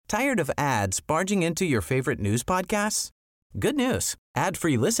Tired of ads barging into your favorite news podcasts? Good news.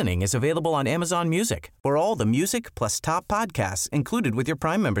 Ad-free listening is available on Amazon Music for all the music plus top podcasts included with your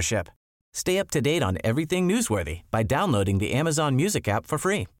Prime membership. Stay up to date on everything newsworthy by downloading the Amazon Music app for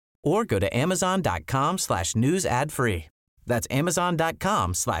free or go to amazon.com/news ad free. That's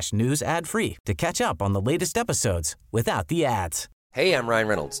amazon.com/news ad free to catch up on the latest episodes without the ads. Hey, I'm Ryan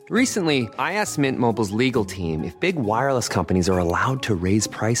Reynolds. Recently, I asked Mint Mobile's legal team if big wireless companies are allowed to raise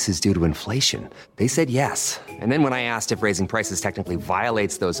prices due to inflation. They said yes. And then when I asked if raising prices technically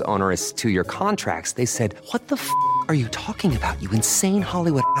violates those onerous two-year contracts, they said, "What the f*** are you talking about, you insane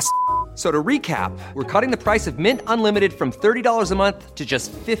Hollywood ass?" So to recap, we're cutting the price of Mint Unlimited from $30 a month to just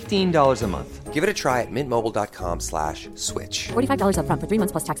 $15 a month. Give it a try at mintmobile.com/switch. $45 up front for 3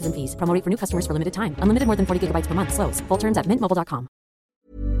 months plus taxes and fees. Promo rate for new customers for limited time. Unlimited more than 40 gigabytes per month. Slows full terms at mintmobile.com.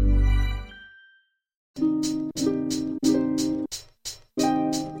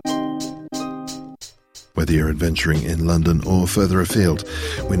 Whether you're adventuring in London or further afield,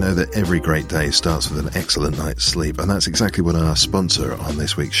 we know that every great day starts with an excellent night's sleep, and that's exactly what our sponsor on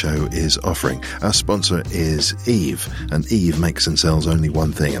this week's show is offering. Our sponsor is Eve, and Eve makes and sells only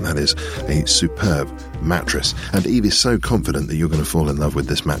one thing, and that is a superb mattress. And Eve is so confident that you're going to fall in love with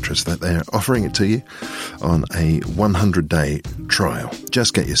this mattress that they're offering it to you on a 100-day trial.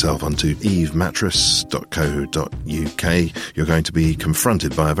 Just get yourself onto evemattress.co.uk. You're going to be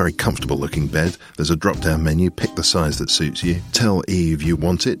confronted by a very comfortable-looking bed. There's a drop-down menu, pick the size that suits you. Tell Eve you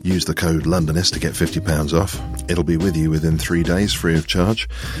want it. Use the code Londonist to get £50 off. It'll be with you within 3 days, free of charge.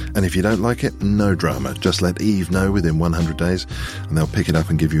 And if you don't like it, no drama. Just let Eve know within 100 days, and they'll pick it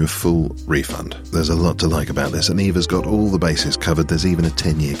up and give you a full refund. There's a lot to like about this, and Eve has got all the bases covered. There's even a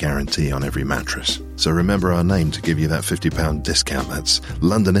 10-year guarantee on every mattress. So remember our name to give you that £50 discount. That's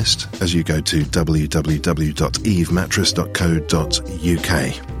Londonist as you go to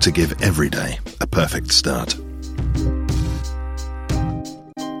www.evemattress.co.uk to give every day a perfect start.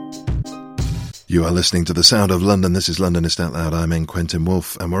 You are listening to The Sound of London. This is Londonist Out Loud. I'm N. Quentin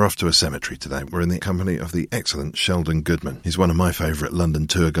Woolf, and we're off to a cemetery today. We're in the company of the excellent Sheldon Goodman. He's one of my favourite London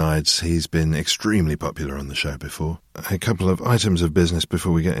tour guides. He's been extremely popular on the show before. A couple of items of business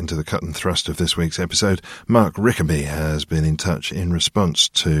before we get into the cut and thrust of this week's episode. Mark Rickaby has been in touch in response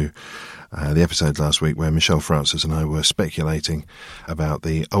to the episode last week where Michelle Francis and I were speculating about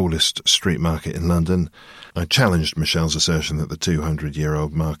the oldest street market in London. I challenged Michelle's assertion that the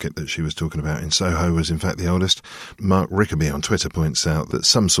 200-year-old market that she was talking about in Soho was in fact the oldest. Mark Rickaby on Twitter points out that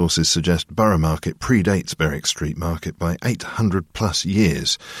some sources suggest Borough Market predates Berwick Street Market by 800 plus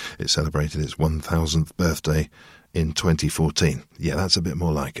years. It celebrated its 1000th birthday in 2014. Yeah, that's a bit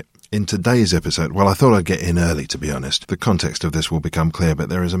more like it. In today's episode, well, I thought I'd get in early, to be honest. The context of this will become clear, but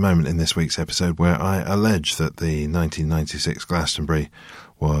there is a moment in this week's episode where I allege that the 1996 Glastonbury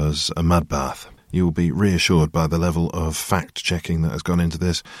was a mud bath. You will be reassured by the level of fact-checking that has gone into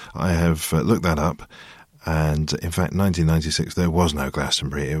this. I have looked that up, and in fact, 1996, there was no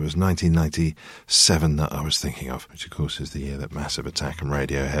Glastonbury. It was 1997 that I was thinking of, which of course is the year that Massive Attack and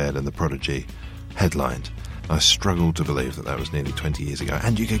Radiohead and The Prodigy headlined. I struggled to believe that that was nearly 20 years ago,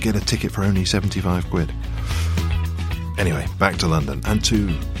 and you could get a ticket for only 75 quid. Anyway, back to London, and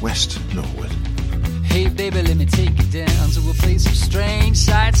to West Norwood. Hey baby, let me take you down to a place of strange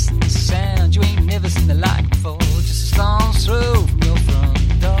sights and sounds. You ain't never seen the like before, just a stone's throw from your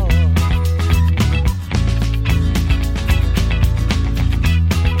front door.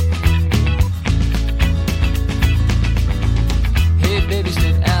 Hey baby,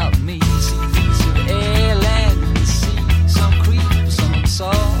 step out with me, see a piece of air, land and the sea. Some creep, some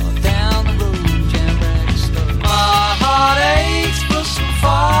saw, down the road, jam back slow. My heart aches for some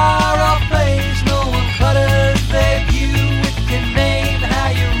far off place.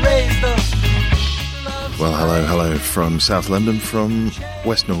 Well, hello from South London, from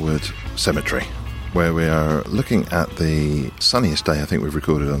West Norwood Cemetery, where we are looking at the sunniest day I think we've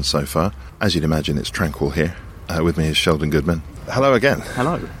recorded on so far. As you'd imagine, it's tranquil here. With me is Sheldon Goodman. Hello again.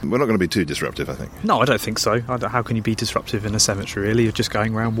 Hello. We're not going to be too disruptive, I think. No, I don't think so. How can you be disruptive in a cemetery, really? You're just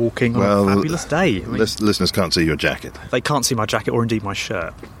going around walking on a fabulous day. I mean, listeners can't see your jacket. They can't see my jacket or indeed my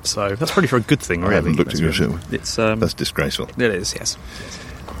shirt. So that's probably for a good thing, really. I haven't looked at your shirt. That's disgraceful. It is, yes.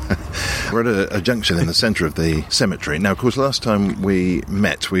 We're at a junction in the centre of the cemetery. Now, of course, last time we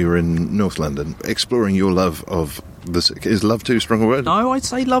met, we were in North London, exploring your love of the... Is love too strong a word? No, I'd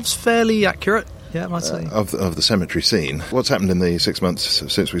say love's fairly accurate. Yeah, I might say. Of the cemetery scene. What's happened in the 6 months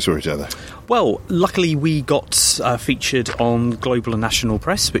since we saw each other? Well, luckily we got featured on global and national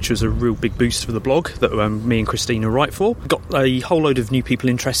press, which was a real big boost for the blog that me and Christina write for. Got a whole load of new people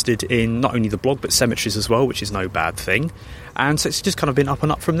interested in not only the blog but cemeteries as well, which is no bad thing. And so it's just kind of been up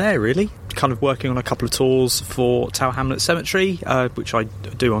and up from there, really. Kind of working on a couple of tours for Tower Hamlets Cemetery, which I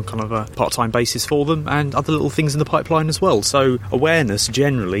do on kind of a part-time basis for them, and other little things in the pipeline as well. So awareness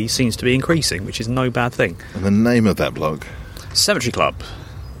generally seems to be increasing, which is no bad thing. And the name of that blog? Cemetery Club.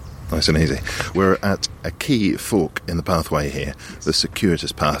 Nice and easy. We're at a key fork in the pathway here, the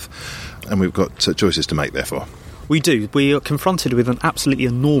circuitous path, and we've got choices to make, therefore. We do. We are confronted with an absolutely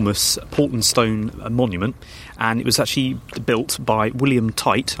enormous Portland stone monument, and it was actually built by William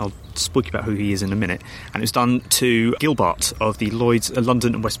Tite. I'll speak about who he is in a minute. And it was done to Gilbert of the Lloyd's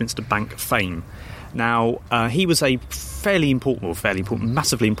London and Westminster Bank fame. Now, he was a massively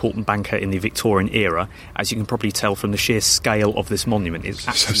important banker in the Victorian era, as you can probably tell from the sheer scale of this monument.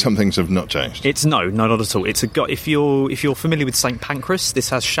 So some things have not changed? No, not at all. If you're familiar with St Pancras, this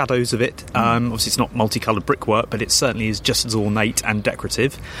has shadows of it. Obviously, it's not multicoloured brickwork, but it certainly is just as ornate and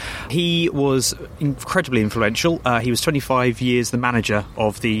decorative. He was incredibly influential. He was 25 years the manager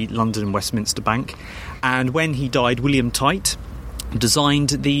of the London and Westminster Bank, and when he died, William Tite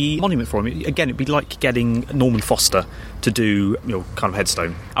designed the monument for him. Again, it'd be like getting Norman Foster to do kind of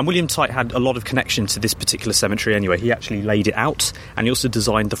headstone. And William Tite had a lot of connection to this particular cemetery anyway. He actually laid it out, and he also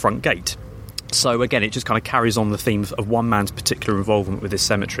designed the front gate. So again, it just kind of carries on the theme of one man's particular involvement with this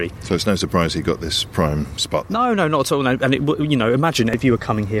cemetery. So it's no surprise he got this prime spot. No, not at all. No. And imagine if you were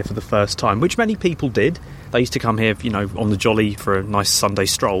coming here for the first time, which many people did. They used to come here, on the jolly for a nice Sunday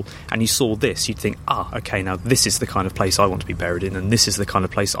stroll, and you saw this, you'd think, okay, now this is the kind of place I want to be buried in, and this is the kind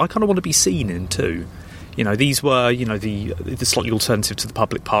of place I kind of want to be seen in too. These were, the slightly alternative to the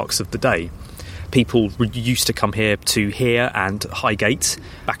public parks of the day. People used to come here to here and Highgate.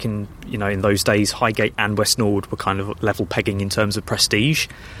 Back in those days, Highgate and West Norwood were kind of level pegging in terms of prestige.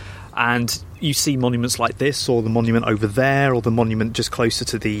 And you see monuments like this, or the monument over there, or the monument just closer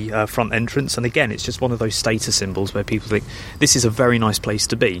to the front entrance. And again, it's just one of those status symbols where people think this is a very nice place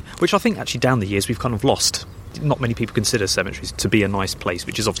to be, which I think actually down the years we've kind of lost. Not many people consider cemeteries to be a nice place,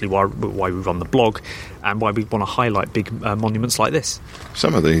 which is obviously why we run the blog and why we want to highlight big monuments like this.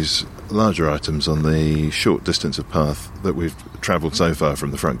 Some of these larger items on the short distance of path that we've travelled so far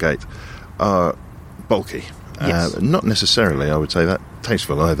from the front gate are bulky. Yes. Not necessarily, I would say, that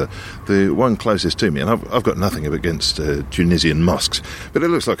tasteful either. The one closest to me, and I've got nothing against Tunisian mosques, but it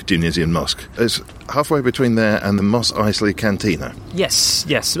looks like a Tunisian mosque. It's halfway between there and the Mos Eisley Cantina. Yes.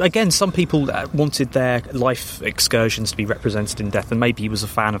 Again, some people wanted their life excursions to be represented in death, and maybe he was a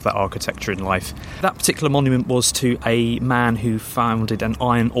fan of that architecture in life. That particular monument was to a man who founded an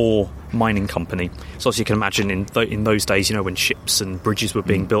iron ore mining company. So as you can imagine, in those days, when ships and bridges were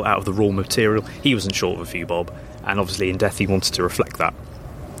being built out of the raw material, he wasn't short of a few bob, and obviously in death he wanted to reflect that.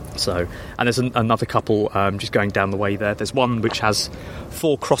 So, and there's another couple just going down the way there. There's one which has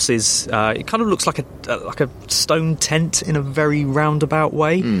 4 crosses. It kind of looks like a stone tent in a very roundabout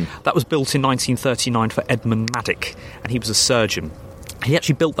way. That was built in 1939 for Edmund Maddock, and he was a surgeon. He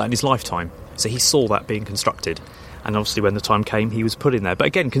actually built that in his lifetime, so he saw that being constructed. And obviously when the time came, he was put in there. But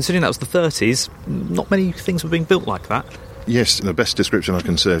again, considering that was the 30s, not many things were being built like that. Yes, the best description I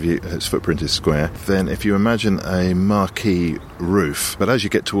can serve you, its footprint is square. Then if you imagine a marquee roof, but as you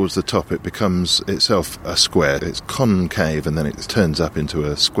get towards the top it becomes itself a square. It's concave and then it turns up into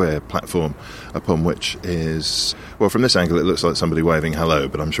a square platform upon which is, well, from this angle it looks like somebody waving hello,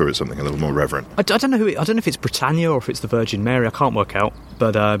 but I'm sure it's something a little more reverent. I don't know if it's Britannia or if it's the Virgin Mary, I can't work out.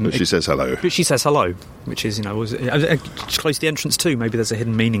 But she says hello. But she says hello, which is, close to the entrance too. Maybe there's a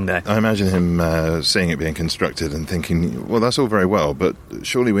hidden meaning there. I imagine him seeing it being constructed and thinking, well, that's all very well, but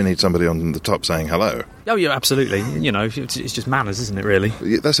surely we need somebody on the top saying hello. Oh, yeah, absolutely. It's just manners, isn't it, really?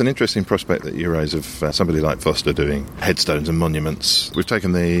 That's an interesting prospect that you raise of somebody like Foster doing headstones and monuments. We've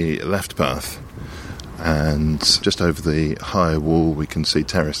taken the left path, and just over the high wall we can see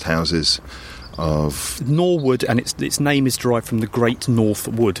terraced houses of Norwood, and its name is derived from the Great North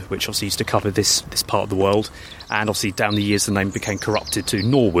Wood, which obviously used to cover this part of the world. And obviously down the years the name became corrupted to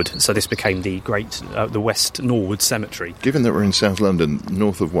Norwood, so this became the West Norwood Cemetery. Given that we're in South London,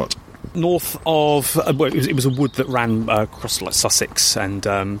 north of what? North of it was a wood that ran across like Sussex, and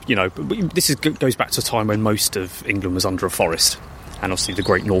this goes back to a time when most of England was under a forest. And obviously the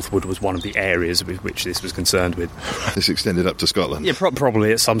Great North Wood was one of the areas with which this was concerned with. This extended up to Scotland? Yeah,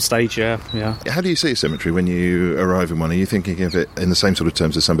 probably at some stage, yeah. How do you see a cemetery when you arrive in one? Are you thinking of it in the same sort of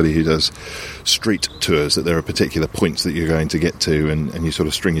terms as somebody who does street tours, that there are particular points that you're going to get to and you sort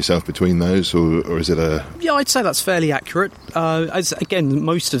of string yourself between those, or is it a... Yeah, I'd say that's fairly accurate. Again,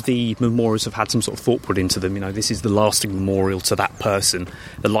 most of the memorials have had some sort of thought put into them. This is the lasting memorial to that person.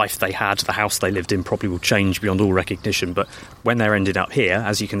 The life they had, the house they lived in probably will change beyond all recognition, but when they're ended up here,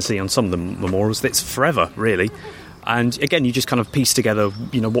 as you can see on some of the memorials, it's forever, really. And again, you just kind of piece together,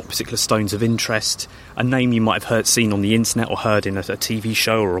 what particular stone's of interest, a name you might have seen on the internet or heard in a TV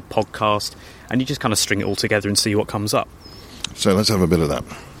show or a podcast, and you just kind of string it all together and see what comes up. So let's have a bit of that.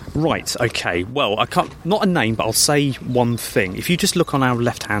 Right, okay. Well, I can't, not a name, but I'll say one thing. If you just look on our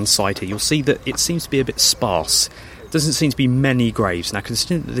left-hand side here, you'll see that it seems to be a bit sparse. Doesn't seem to be many graves. Now,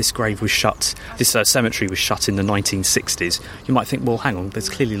 considering that this grave was shut, this cemetery was shut in the 1960s, you might think, well, hang on, there's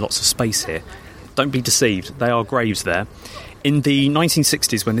clearly lots of space here. Don't be deceived, there are graves there. In the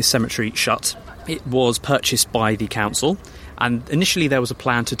 1960s, when this cemetery shut, it was purchased by the council, and initially there was a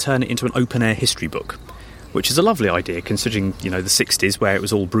plan to turn it into an open-air history book, which is a lovely idea, considering, the 60s, where it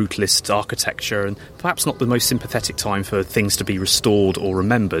was all brutalist architecture and perhaps not the most sympathetic time for things to be restored or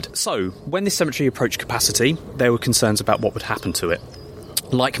remembered. So, when this cemetery approached capacity, there were concerns about what would happen to it.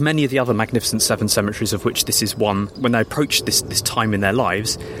 Like many of the other Magnificent Seven cemeteries, of which this is one, when they approached this time in their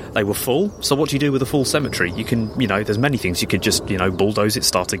lives, they were full. So what do you do with a full cemetery? You can, there's many things. You could just, bulldoze it,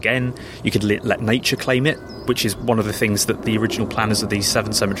 start again. You could let nature claim it, which is one of the things that the original planners of these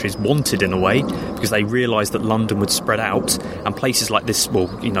 7 cemeteries wanted in a way, because they realised that London would spread out and places like this,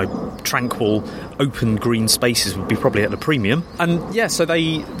 tranquil, open green spaces would be probably at a premium. And yeah, so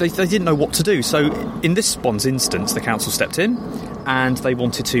they didn't know what to do. So in this one's instance, the council stepped in and they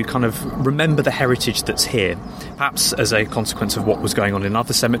wanted to kind of remember the heritage that's here, perhaps as a consequence of what was going on in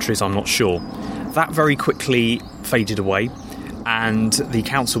other cemeteries, I'm not sure. That very quickly faded away, and the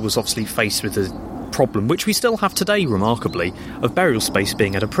council was obviously faced with the problem, which we still have today, remarkably, of burial space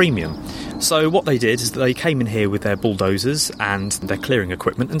being at a premium. So what they did is they came in here with their bulldozers and their clearing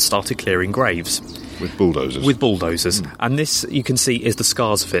equipment and started clearing graves. With bulldozers? With bulldozers. And this, you can see, is the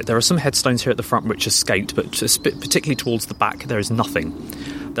scars of it. There are some headstones here at the front which escaped, but particularly towards the back, there is nothing.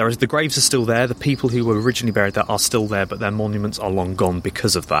 The graves are still there, the people who were originally buried there are still there, but their monuments are long gone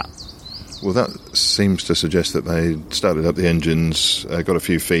because of that. Well, that seems to suggest that they started up the engines, got a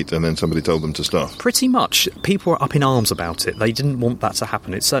few feet, and then somebody told them to stop. Pretty much. People were up in arms about it. They didn't want that to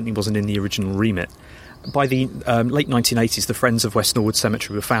happen. It certainly wasn't in the original remit. By the late 1980s, the Friends of West Norwood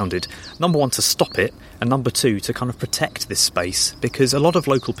Cemetery were founded, number one, to stop it, and number two, to kind of protect this space, because a lot of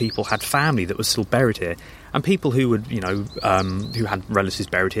local people had family that was still buried here, and people who would, who had relatives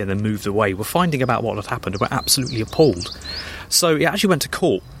buried here and then moved away were finding about what had happened and were absolutely appalled. So it actually went to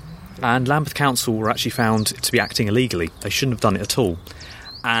court, and Lambeth Council were actually found to be acting illegally. They shouldn't have done it at all.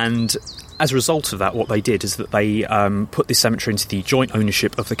 And as a result of that, what they did is that they put this cemetery into the joint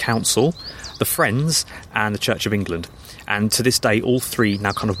ownership of the council, the Friends, and the Church of England. And to this day, all three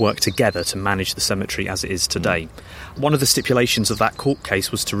now kind of work together to manage the cemetery as it is today. One of the stipulations of that court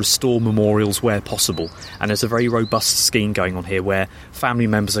case was to restore memorials where possible. And there's a very robust scheme going on here where family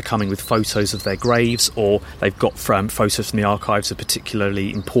members are coming with photos of their graves, or they've got photos from the archives of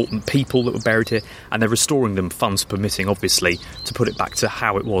particularly important people that were buried here, and they're restoring them, funds permitting, obviously, to put it back to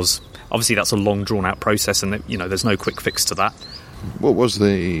how it was. Obviously, that's a long, drawn-out process, and there's no quick fix to that. What was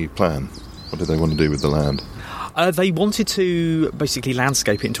the plan? What did they want to do with the land? They wanted to basically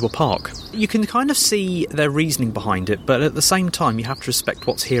landscape it into a park. You can kind of see their reasoning behind it, but at the same time you have to respect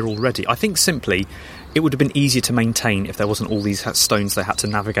what's here already. I think simply it would have been easier to maintain if there wasn't all these stones they had to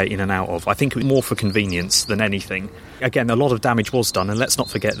navigate in and out of. I think it was more for convenience than anything. Again, a lot of damage was done, and let's not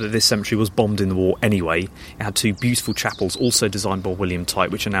forget that this cemetery was bombed in the war anyway. It had 2 beautiful chapels, also designed by William Tite,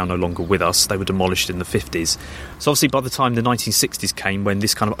 which are now no longer with us. They were demolished in the 50s. So obviously by the time the 1960s came, when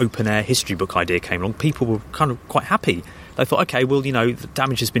this kind of open-air history book idea came along, people were kind of quite happy. They thought, OK, well, the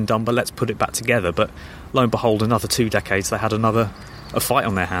damage has been done, but let's put it back together. But lo and behold, another 2 decades, they had a fight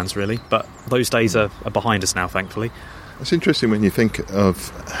on their hands, really. But those days are behind us now, thankfully. It's interesting when you think of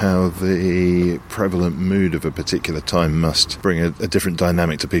how the prevalent mood of a particular time must bring a different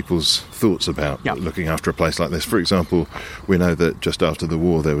dynamic to people's thoughts about looking after a place like this. For example, we know that just after the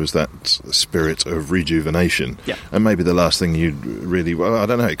war there was that spirit of rejuvenation. And maybe the last thing you'd really, I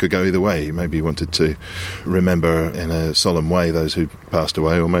don't know, it could go either way. Maybe you wanted to remember in a solemn way those who passed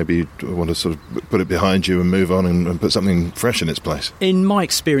away, or maybe you want to sort of put it behind you and move on and put something fresh in its place. In my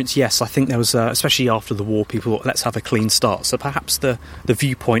experience, yes. I think there was, especially after the war, people thought, let's have a clean start. So perhaps the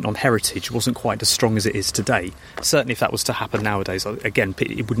viewpoint on heritage wasn't quite as strong as it is today. Certainly if that was to happen nowadays, again,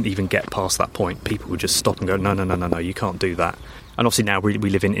 it wouldn't even get past that point. People would just stop and go, no, you can't do that. And obviously now we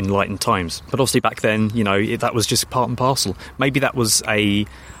live in enlightened times. But obviously back then, that was just part and parcel. Maybe that was a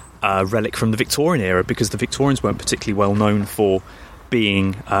relic from the Victorian era, because the Victorians weren't particularly well known for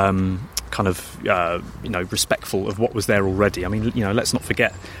being respectful of what was there already. I mean, let's not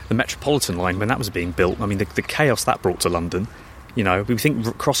forget the Metropolitan line when that was being built. I mean, the chaos that brought to London. We think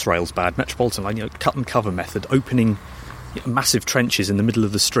Crossrail's bad. Metropolitan line, cut and cover method, opening massive trenches in the middle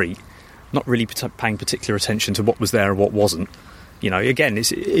of the street. not really paying particular attention to what was there and what wasn't. Again,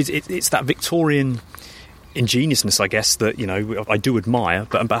 it's that Victorian ingeniousness, I guess, that I do admire,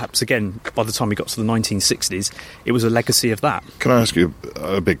 but perhaps again by the time we got to the 1960s it was a legacy of that. Can I ask you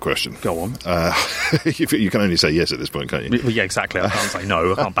a big question? Go on. You can only say yes at this point, can't you? Well, yeah, exactly. I can't say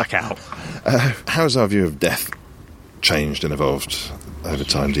no. I can't back out. How's our view of death changed and evolved over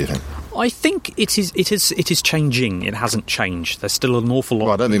time, do you think? I think it is changing. It hasn't changed. There's still an awful lot.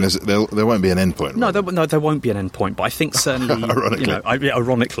 Well, I don't think there won't be an end point. No, right? there won't be an end point. But I think certainly,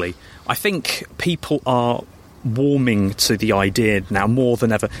 ironically, I think people are warming to the idea now more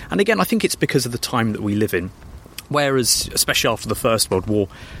than ever. And again, I think it's because of the time that we live in. Whereas, especially after the First World War,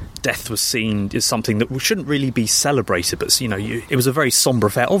 death was seen as something that shouldn't really be celebrated. But it was a very sombre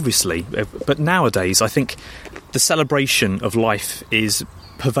affair, obviously. But nowadays, I think the celebration of life is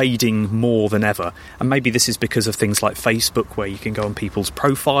pervading more than ever, and maybe this is because of things like Facebook, where you can go on people's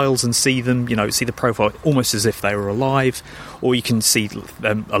profiles and see them, see the profile almost as if they were alive, or you can see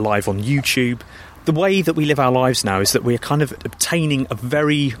them alive on YouTube. The way that we live our lives now is that we're kind of obtaining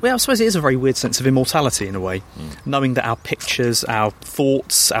I suppose it is a very weird sense of immortality in a way, knowing that our pictures, our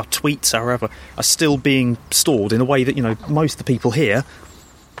thoughts, our tweets, however, are still being stored in a way that most of the people here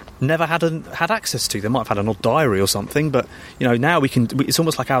never had access to. They might have had an odd diary or something, but now we can. It's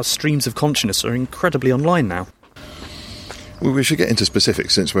almost like our streams of consciousness are incredibly online now. Well, we should get into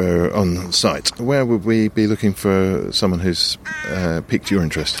specifics since we're on site. Where would we be looking for someone who's piqued your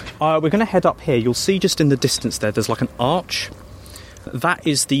interest? We're going to head up here. You'll see just in the distance there's like an arch. That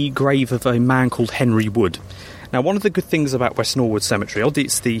is the grave of a man called Henry Wood. Now, one of the good things about West Norwood Cemetery, although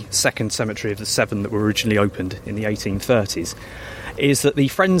it's the second cemetery of the 7 that were originally opened in the 1830s, is that the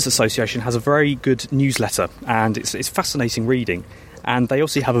Friends Association has a very good newsletter, and it's fascinating reading. And they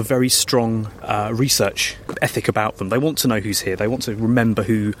also have a very strong research ethic about them. They want to know who's here. They want to remember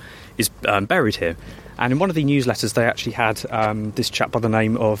who is buried here. And in one of the newsletters, they actually had this chap by the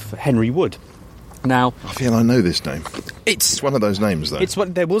name of Henry Wood. Now, I feel I know this name. It's one of those names, though.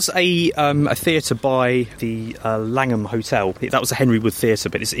 There was a theatre by the Langham Hotel. That was a Henry Wood theatre,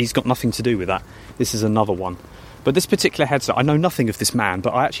 but he's got nothing to do with that. This is another one. But this particular headstone, I know nothing of this man,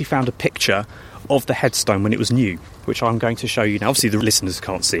 but I actually found a picture of the headstone when it was new, which I'm going to show you now. Obviously, the listeners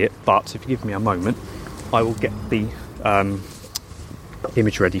can't see it, but if you give me a moment, I will get the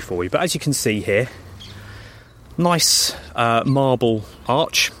image ready for you. But as you can see here, nice marble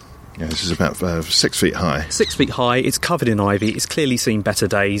arch. Yeah, this is about 6 feet high. 6 feet high, it's covered in ivy, it's clearly seen better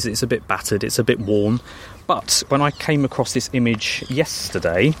days, it's a bit battered, it's a bit worn. But when I came across this image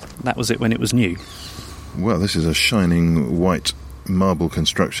yesterday, that was it when it was new. Well, this is a shining white marble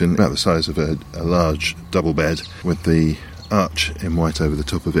construction, about the size of a large double bed, with the arch in white over the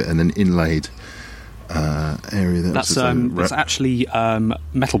top of it and an inlaid area. That's actually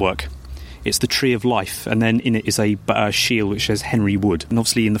metalwork. It's the Tree of Life, and then in it is a shield which says Henry Wood. And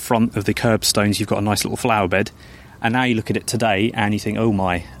obviously in the front of the curbstones you've got a nice little flower bed. And now you look at it today and you think, oh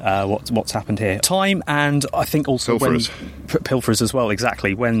my, what's happened here? Time, and I think also pilferers as well,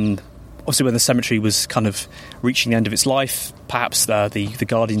 exactly. Obviously when the cemetery was kind of reaching the end of its life, perhaps the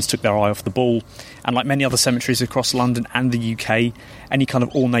Guardians took their eye off the ball, and like many other cemeteries across London and the UK, any kind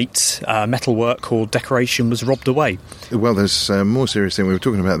of ornate metalwork or decoration was robbed away. Well, there's a more serious thing. We were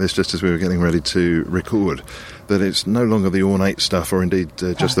talking about this just as we were getting ready to record, that it's no longer the ornate stuff or indeed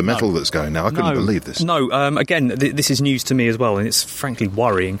just the metal that's going now. I couldn't believe this. No, again, this is news to me as well, and it's frankly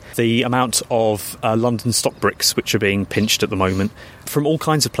worrying. The amount of London stock bricks which are being pinched at the moment from all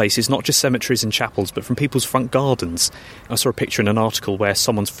kinds of places, not just cemeteries and chapels, but from people's front gardens. I saw a picture in an article where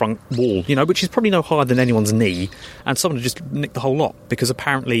someone's front wall, which is probably no higher than anyone's knee, and someone had just nicked the whole lot, because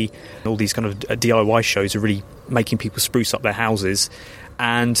apparently all these kind of DIY shows are really making people spruce up their houses.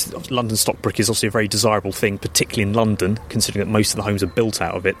 And London stock brick is also a very desirable thing, particularly in London, considering that most of the homes are built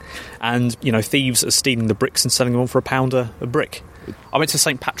out of it. And, thieves are stealing the bricks and selling them on for £1 a brick. I went to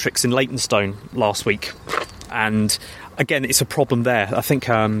St Patrick's in Leytonstone last week, and again, it's a problem there. I think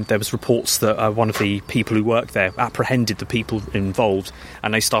there was reports that one of the people who worked there apprehended the people involved,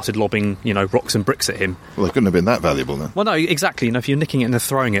 and they started lobbing, rocks and bricks at him. Well, they couldn't have been that valuable then. Well, no, exactly. If you're nicking it and they're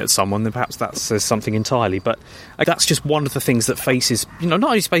throwing it at someone, then perhaps that says something entirely. But that's just one of the things that faces, not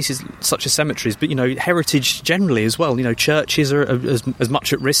only spaces such as cemeteries, but, heritage generally as well. Churches are as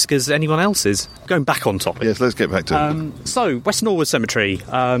much at risk as anyone else is. Going back on topic. Yes, let's get back to it. So, West Norwood Cemetery,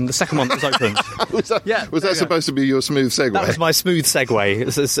 the second one that was opened. was that supposed to be your smooth segue? That was my smooth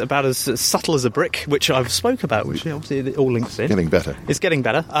segue. It's about as subtle as a brick, which I've spoke about, which obviously it all links in. Getting better. It's getting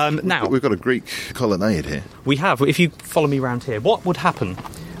better. Now, we've got a Greek colonnade here. We have. If you follow me around here, what would happen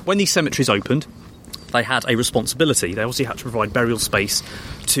when these cemeteries opened? They had a responsibility. They obviously had to provide burial space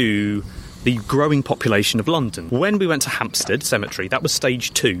to the growing population of London. When we went to Hampstead Cemetery, that was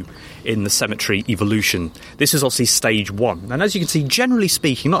stage 2 in the cemetery evolution. This is obviously stage 1. And as you can see, generally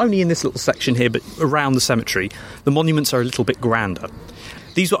speaking, not only in this little section here, but around the cemetery, the monuments are a little bit grander.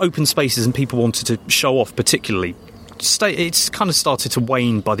 These were open spaces and people wanted to show off particularly. It's kind of started to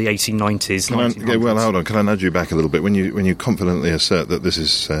wane by the 1890s. Hold on. Can I nudge you back a little bit? When you confidently assert that this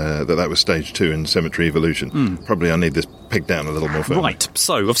is that was stage 2 in cemetery evolution, probably I need this pegged down a little more firmly. Right.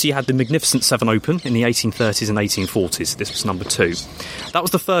 So obviously you had the Magnificent Seven open in the 1830s and 1840s. This was number 2. That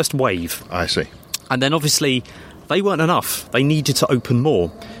was the first wave. I see. And then obviously they weren't enough. They needed to open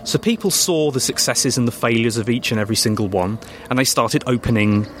more. So people saw the successes and the failures of each and every single one, and they started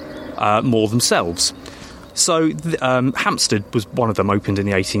opening more themselves. So Hampstead was one of them, opened in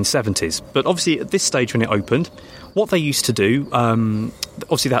the 1870s. But obviously at this stage when it opened, what they used to do,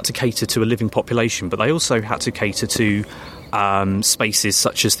 obviously they had to cater to a living population, but they also had to cater to spaces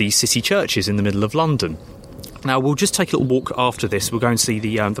such as the city churches in the middle of London. Now, we'll just take a little walk after this. We'll go and see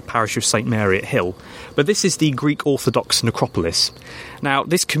the parish of St Mary at Hill. But this is the Greek Orthodox necropolis. Now,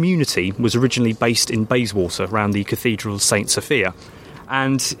 this community was originally based in Bayswater, around the Cathedral of St Sophia.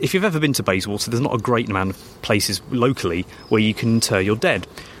 And if you've ever been to Bayswater, there's not a great amount of places locally where you can inter your dead.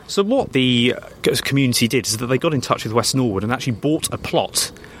 So what the community did is that they got in touch with West Norwood and actually bought a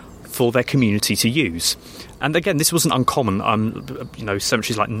plot for their community to use. And again, this wasn't uncommon.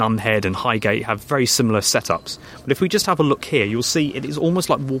 Cemeteries like Nunhead and Highgate have very similar setups. But if we just have a look here, you'll see it is almost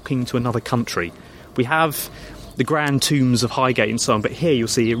like walking to another country. We have the grand tombs of Highgate and so on, but here you'll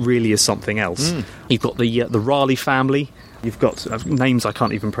see it really is something else. You've got the Raleigh family. You've got names I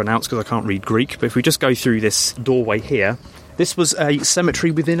can't even pronounce because I can't read Greek. But if we just go through this doorway here, this was a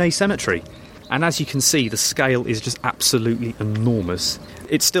cemetery within a cemetery. And as you can see, the scale is just absolutely enormous.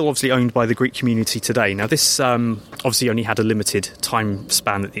 It's still obviously owned by the Greek community today. Now, this obviously only had a limited time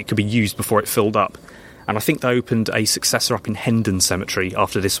span that it could be used before it filled up. And I think they opened a successor up in Hendon Cemetery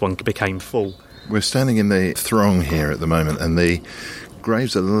after this one became full. We're standing in the throng here at the moment, and the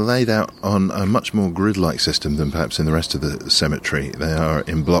graves are laid out on a much more grid-like system than perhaps in the rest of the cemetery. They are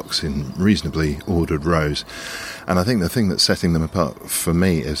in blocks in reasonably ordered rows. And I think the thing that's setting them apart for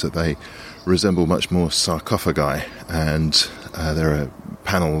me is that they resemble much more sarcophagi, and there are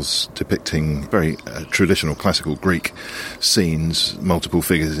panels depicting very traditional classical Greek scenes, multiple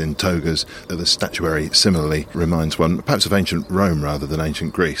figures in togas. The statuary similarly reminds one perhaps of ancient Rome rather than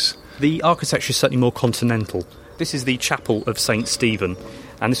ancient Greece. The architecture is certainly more continental. This is the chapel of St Stephen,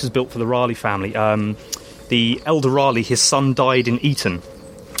 and this was built for the Raleigh family. The elder Raleigh, his son died in Eton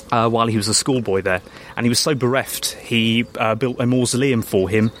while he was a schoolboy there, and he was so bereft he built a mausoleum for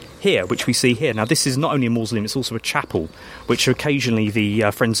him here, which we see here. Now, this is not only a mausoleum, it's also a chapel, which occasionally the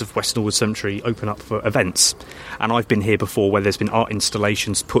Friends of West Norwood Cemetery open up for events. And I've been here before where there's been art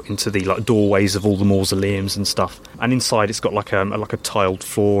installations put into the doorways of all the mausoleums and stuff. And inside it's got like a tiled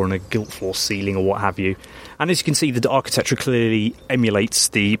floor and a gilt floor ceiling or what have you. And as you can see, the architecture clearly emulates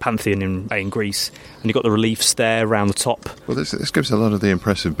the Pantheon in Greece. And you've got the reliefs there around the top. Well, this gives a lot of the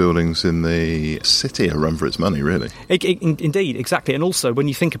impressive buildings in the city a run for its money, really. Indeed, exactly. And also, when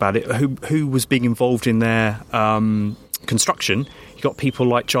you think about it, who was being involved in their construction? You got people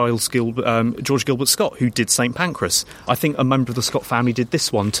like George Gilbert Scott, who did St Pancras. I think a member of the Scott family did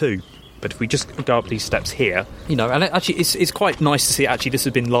this one too. But if we just go up these steps here, and actually it's quite nice to see actually this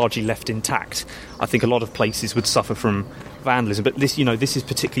has been largely left intact. I think a lot of places would suffer from vandalism, but this is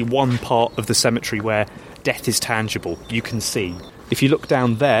particularly one part of the cemetery where death is tangible. You can see. If you look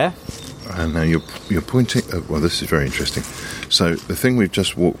down there... And now you're pointing... well, this is very interesting. So the thing we've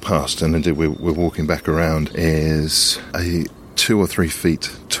just walked past, and indeed we're walking back around, is a 2 or 3 feet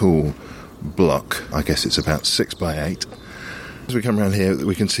tall block. I guess it's about 6 by 8. As we come around here,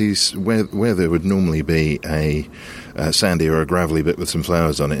 we can see where there would normally be a sandy or a gravelly bit with some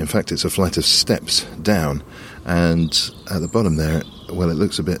flowers on it. In fact, it's a flight of steps down, and at the bottom there, well, it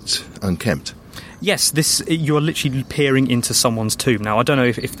looks a bit unkempt. Yes, you are literally peering into someone's tomb. Now, I don't know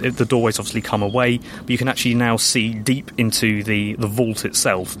if the doorways obviously come away, but you can actually now see deep into the vault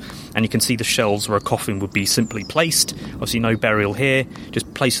itself, and you can see the shelves where a coffin would be simply placed. Obviously, no burial here.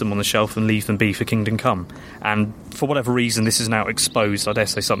 Just place them on the shelf and leave them be for kingdom come. And for whatever reason, this is now exposed. I dare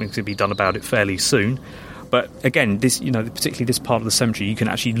say something's going to be done about it fairly soon. But again, this, particularly this part of the cemetery, you can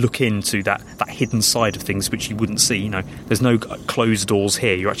actually look into that hidden side of things which you wouldn't see. There's no closed doors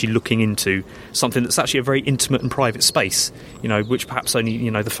here. You're actually looking into something that's actually a very intimate and private space, which perhaps only,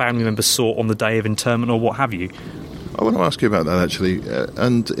 the family members saw on the day of interment or what have you. I want to ask you about that, actually,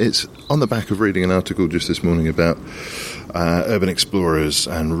 and it's on the back of reading an article just this morning about urban explorers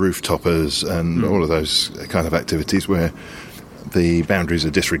and roof toppers and all of those kind of activities where the boundaries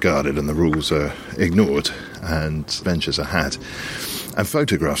are disregarded and the rules are ignored and ventures are had. And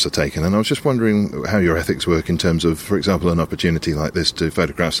photographs are taken, and I was just wondering how your ethics work in terms of, for example, an opportunity like this to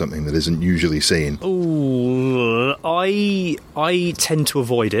photograph something that isn't usually seen. Ooh, I tend to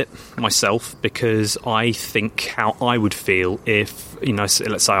avoid it myself because I think how I would feel if,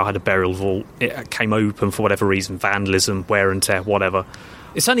 let's say I had a burial vault, it came open for whatever reason, vandalism, wear and tear, whatever.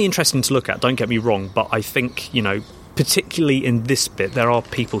 It's only interesting to look at, don't get me wrong, but I think, particularly in this bit, there are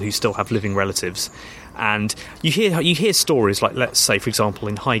people who still have living relatives. And you hear stories like, let's say, for example,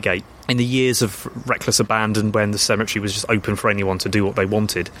 in Highgate, in the years of reckless abandon when the cemetery was just open for anyone to do what they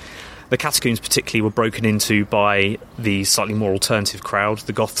wanted, the catacombs particularly were broken into by the slightly more alternative crowd.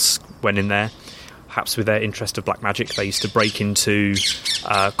 The Goths went in there, perhaps with their interest of black magic. They used to break into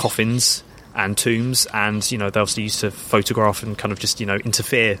coffins and tombs, and they also used to photograph and kind of just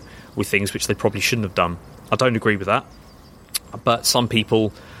interfere with things which they probably shouldn't have done. I don't agree with that, but some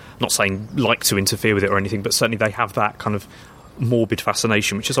people, not saying like to interfere with it or anything, but certainly they have that kind of morbid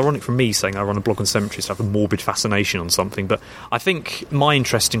fascination, which is ironic from me saying I run a blog on cemeteries to have a morbid fascination on something. But I think my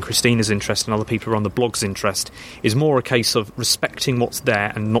interest and Christina's interest and other people who run the blog's interest is more a case of respecting what's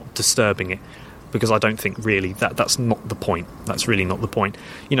there and not disturbing it, because I don't think really that's not the point. That's really not the point.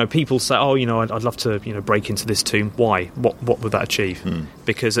 People say, I'd love to break into this tomb. Why? What would that achieve?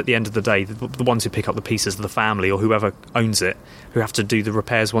 Because at the end of the day, the ones who pick up the pieces are the family or whoever owns it, who have to do the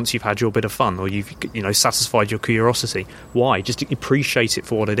repairs once you've had your bit of fun or you've satisfied your curiosity. Why? Just appreciate it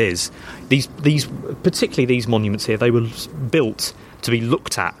for what it is. These particularly these monuments here, they were built to be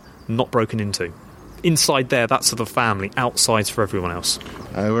looked at, not broken into. Inside there, that's for the family. Outside's for everyone else.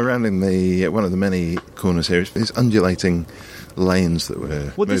 We're rounding one of the many corners here. It's undulating lanes that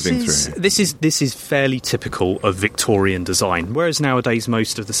we're moving through. This is fairly typical of Victorian design. Whereas nowadays,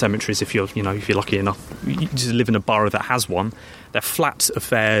 most of the cemeteries, if you're lucky enough, you just live in a borough that has one. They're flat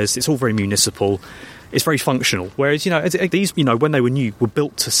affairs. It's all very municipal. It's very functional. Whereas, these, when they were new, were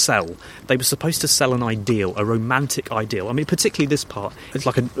built to sell. They were supposed to sell an ideal, a romantic ideal. I mean, particularly this part. It's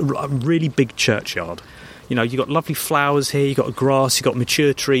like a really big churchyard. You've got lovely flowers here, you've got grass, you've got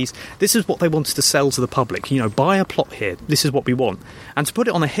mature trees. This is what they wanted to sell to the public. Buy a plot here. This is what we want. And to put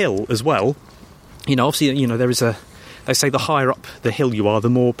it on a hill as well, obviously, there is they say the higher up the hill you are, the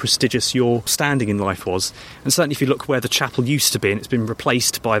more prestigious your standing in life was. And certainly if you look where the chapel used to be, and it's been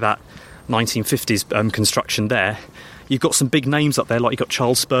replaced by that 1950s construction there, you've got some big names up there, like you've got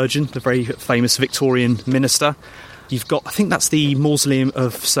Charles Spurgeon, the very famous Victorian minister. You've got, I think that's the mausoleum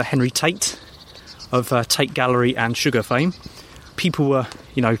of Sir Henry Tate, of Tate Gallery and Sugar fame. People were,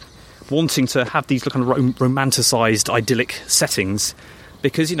 wanting to have these kind of romanticised, idyllic settings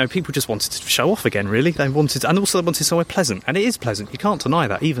because, people just wanted to show off again, really. They wanted somewhere pleasant, and it is pleasant. You can't deny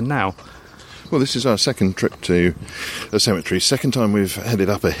that, even now. Well, this is our second trip to the cemetery, second time we've headed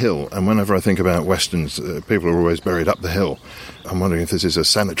up a hill, and whenever I think about westerns, people are always buried up the hill. I'm wondering if this is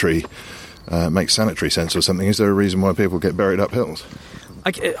makes sanitary sense or something. Is there a reason why people get buried up hills?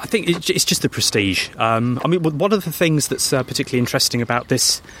 I think it's just the prestige. One of the things that's particularly interesting about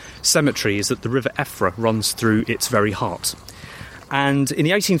this cemetery is that the River Effra runs through its very heart. And in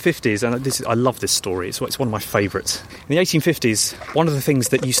the 1850s, and I love this story, it's one of my favourites. In the 1850s, one of the things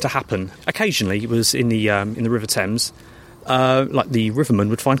that used to happen occasionally was in the River Thames, like the rivermen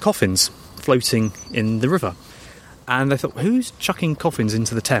would find coffins floating in the river. And they thought, who's chucking coffins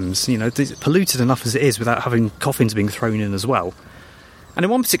into the Thames? It's polluted enough as it is without having coffins being thrown in as well. And in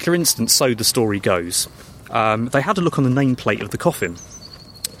one particular instance, so the story goes, they had a look on the nameplate of the coffin.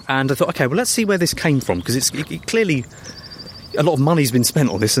 And I thought, OK, well, let's see where this came from, because it clearly a lot of money's been spent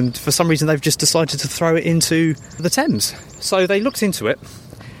on this, and for some reason they've just decided to throw it into the Thames. So they looked into it,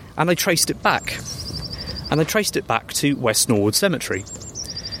 and they traced it back. And they traced it back to West Norwood Cemetery.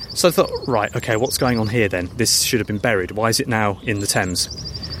 So I thought, right, OK, what's going on here then? This should have been buried. Why is it now in the Thames?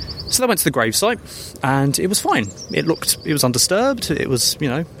 So they went to the gravesite, and it was fine. It was undisturbed. It was,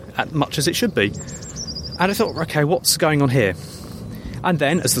 as much as it should be. And I thought, OK, what's going on here? And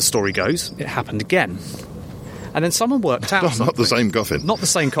then, as the story goes, it happened again. And then someone worked out something. Not the same coffin. Not the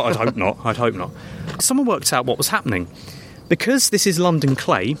same coffin. I'd hope not. Someone worked out what was happening. Because this is London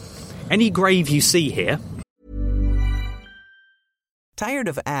clay, any grave you see here... Tired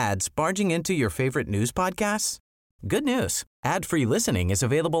of ads barging into your favorite news podcasts? Good news. Ad-free listening is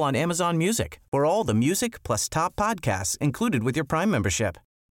available on Amazon Music for all the music plus top podcasts included with your Prime membership.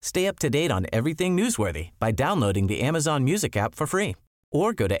 Stay up to date on everything newsworthy by downloading the Amazon Music app for free.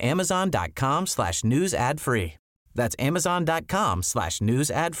 Or go to amazon.com/news ad free. That's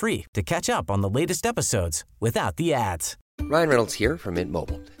amazon.com/news ad free to catch up on the latest episodes without the ads. Ryan Reynolds here from Mint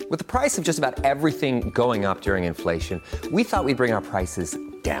Mobile. With the price of just about everything going up during inflation, we thought we'd bring our prices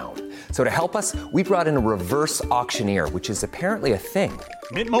down. So to help us, we brought in a reverse auctioneer, which is apparently a thing.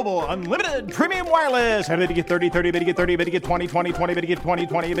 Mint Mobile Unlimited Premium Wireless. How to get 30, 30, bit to get 30, bit to get 20, 20, 20, bit to get 20,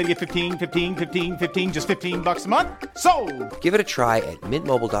 20, bit to get 15, 15, 15, 15, just $15 a month? Sold! Give it a try at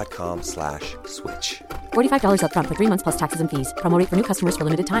mintmobile.com/switch. $45 up front for 3 months plus taxes and fees. Promo rate for new customers for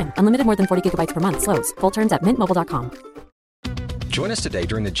limited time. Unlimited more than 40 gigabytes per month. Slows full terms at mintmobile.com. Join us today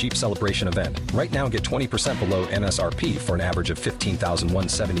during the Jeep Celebration event. Right now, get 20% below MSRP for an average of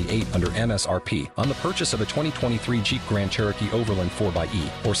 $15,178 under MSRP on the purchase of a 2023 Jeep Grand Cherokee Overland 4xE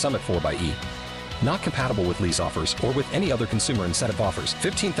or Summit 4xE. Not compatible with lease offers or with any other consumer incentive offers.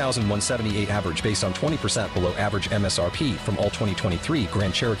 $15,178 average based on 20% below average MSRP from all 2023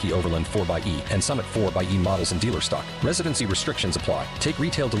 Grand Cherokee Overland 4xE and Summit 4xE models in dealer stock. Residency restrictions apply. Take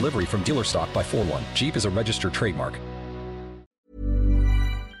retail delivery from dealer stock by 4/1. Jeep is a registered trademark.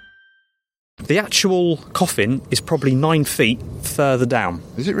 The actual coffin is probably 9 feet further down.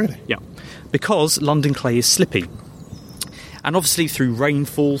 Is it really? Yeah. Because London clay is slippy. And obviously through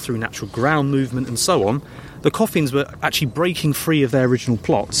rainfall, through natural ground movement and so on, the coffins were actually breaking free of their original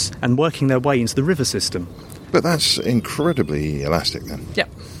plots and working their way into the river system. But that's incredibly elastic then. Yeah.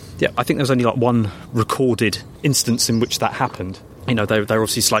 Yeah, I think there's only like one recorded instance in which that happened. You know, they're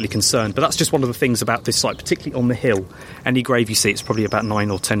obviously slightly concerned, but that's just one of the things about this site, particularly on the hill. Any grave you see, it's probably about 9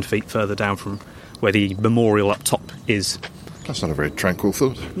 or 10 feet further down from where the memorial up top is. That's not a very tranquil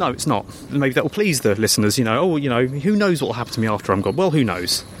thought. No, it's not. Maybe that will please the listeners, who knows what will happen to me after I'm gone? Well, who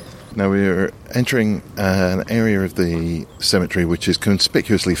knows? Now we're entering an area of the cemetery which is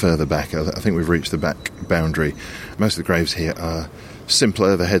conspicuously further back. I think we've reached the back boundary. Most of the graves here are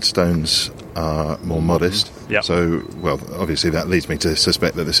simpler, the headstones are more modest. Yep. So, well, obviously that leads me to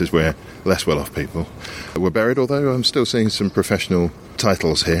suspect that this is where less well-off people were buried, although I'm still seeing some professional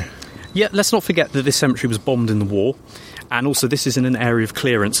titles here. Yeah, let's not forget that this cemetery was bombed in the war, and also this is in an area of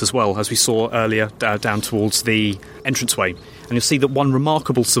clearance as well, as we saw earlier down towards the entranceway. And you'll see that one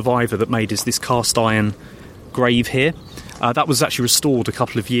remarkable survivor that made is this cast iron grave here. That was actually restored a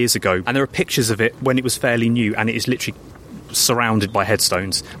couple of years ago, and there are pictures of it when it was fairly new, and it is literally surrounded by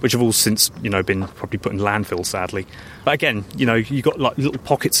headstones, which have all since, been probably put in landfill, sadly. But again, you've got like little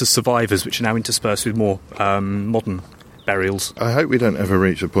pockets of survivors which are now interspersed with more modern burials. I hope we don't ever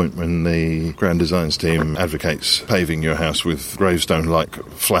reach a point when the Grand Designs team advocates paving your house with gravestone-like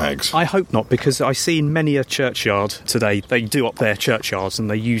flags. I hope not, because I see in many a churchyard today, they do up their churchyards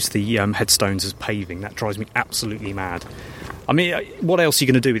and they use the headstones as paving. That drives me absolutely mad. I mean, what else are you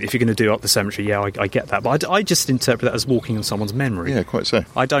going to do with it if you're going to do up the cemetery? Yeah, I get that. But I just interpret that as walking on someone's memory. Yeah, quite so.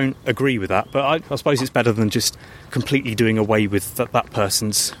 I don't agree with that, but I suppose it's better than just completely doing away with that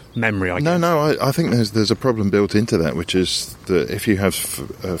person's memory, I guess. No, I think there's a problem built into that, which is that if you have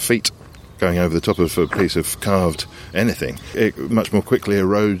feet going over the top of a piece of carved anything, it much more quickly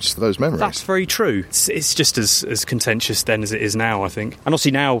erodes those memories. That's very true. It's just as contentious then as it is now, I think. And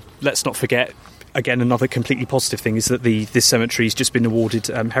obviously now, let's not forget, again, another completely positive thing is that this cemetery's just been awarded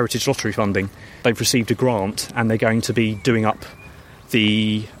Heritage Lottery funding. They've received a grant and they're going to be doing up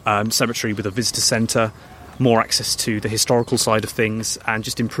the cemetery with a visitor centre, more access to the historical side of things, and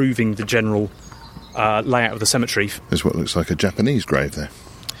just improving the general layout of the cemetery. There's what looks like a Japanese grave there.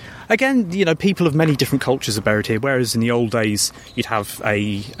 Again, people of many different cultures are buried here, whereas in the old days you'd have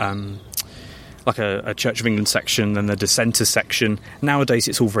a Church of England section and the dissenters section. Nowadays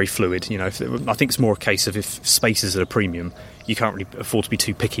it's all very fluid. I think it's more a case of if space is at a premium, you can't really afford to be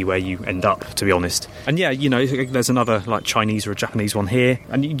too picky where you end up, to be honest. And yeah, there's another like Chinese or a Japanese one here,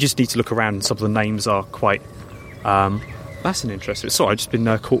 and you just need to look around, and some of the names are quite that's an interesting. Sorry, I've just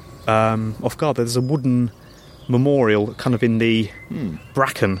been caught off guard. There's a wooden memorial kind of in the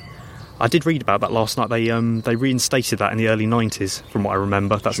bracken. I did read about that last night. They reinstated that in the early 90s, from what I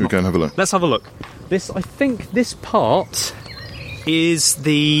remember. Should we go and have a look? Let's have a look. I think this part is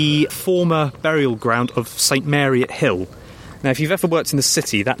the former burial ground of St Mary at Hill. Now, if you've ever worked in the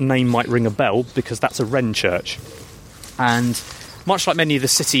city, that name might ring a bell, because that's a Wren church. And much like many of the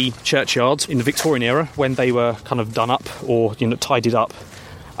city churchyards in the Victorian era, when they were kind of done up or tidied up,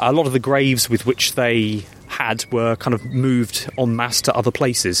 a lot of the graves with which they had were kind of moved en masse to other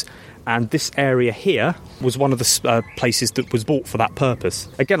places. And this area here was one of the places that was bought for that purpose.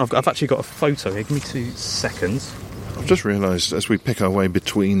 Again, I've actually got a photo here. Give me 2 seconds. I've just realised, as we pick our way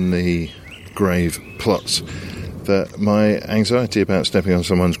between the grave plots, that my anxiety about stepping on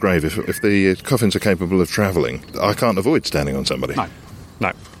someone's grave, if the coffins are capable of travelling, I can't avoid standing on somebody.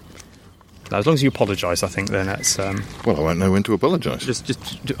 No. No, as long as you apologise, I think then that's... Well, I won't know when to apologise. Just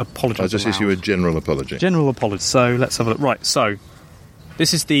apologise. I'll just issue a general apology. General apology. So let's have a look. Right, so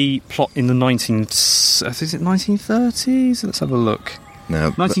this is the plot in the 1930s? Let's have a look.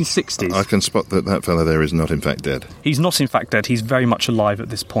 Now, 1960s. I can spot that fella there is not in fact dead. He's not in fact dead. He's very much alive at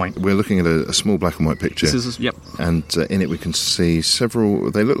this point. We're looking at a small black and white picture. Yep. And in it we can see several...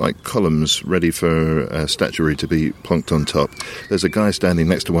 They look like columns ready for statuary to be plonked on top. There's a guy standing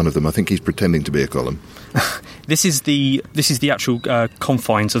next to one of them. I think he's pretending to be a column. This is the actual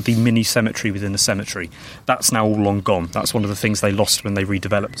confines of the mini cemetery within the cemetery. That's now all long gone. That's one of the things they lost when they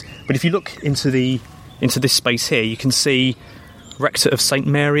redeveloped. But if you look into this space here, you can see Rector of St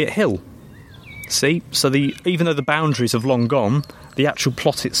Mary at Hill. See? So even though the boundaries have long gone, the actual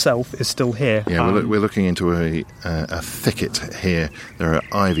plot itself is still here. Yeah, we're looking into a thicket here. There are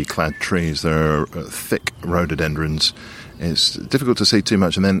ivy-clad trees. There are thick rhododendrons. It's difficult to see too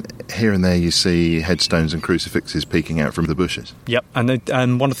much, and then here and there you see headstones and crucifixes peeking out from the bushes. Yep,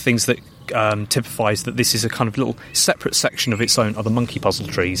 and one of the things that typifies that this is a kind of little separate section of its own are the monkey puzzle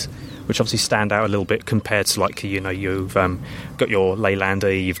trees, which obviously stand out a little bit compared to, like, you've got your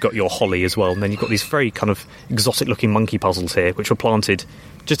Leylander, you've got your holly as well, and then you've got these very kind of exotic-looking monkey puzzles here, which were planted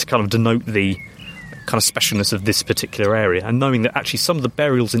just to kind of denote the kind of specialness of this particular area, and knowing that actually some of the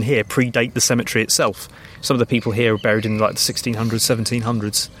burials in here predate the cemetery itself. Some of the people here are buried in like the 1600s,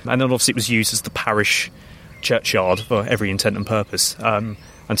 1700s, and then obviously it was used as the parish churchyard for every intent and purpose,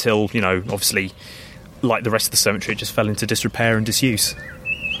 until, obviously, like the rest of the cemetery, it just fell into disrepair and disuse.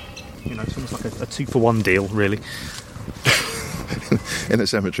 It's almost like a 2-for-1 deal, really. In a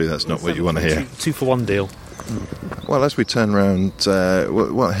cemetery, that's not what you want to hear. 2-for-1 deal. Well, as we turn round,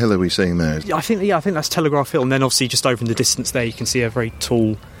 what hill are we seeing there? Yeah, I think that's Telegraph Hill, and then obviously just over in the distance there you can see a very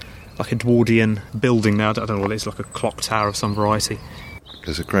tall, like, Edwardian building now. I don't know what it is, like a clock tower of some variety.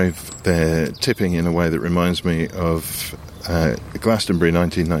 There's a grave there tipping in a way that reminds me of Glastonbury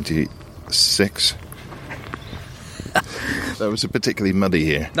 1996. That was a particularly muddy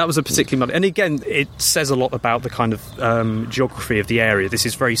year. That was a particularly muddy. And again, it says a lot about the kind of geography of the area. This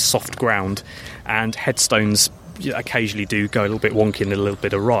is very soft ground, and headstones occasionally do go a little bit wonky and a little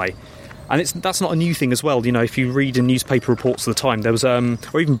bit awry. And that's not a new thing as well. If you read in newspaper reports of the time, there was,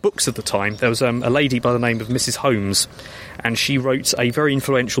 or even books of the time, there was a lady by the name of Mrs. Holmes, and she wrote a very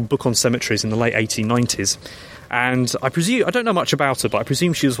influential book on cemeteries in the late 1890s. And I don't know much about her, but I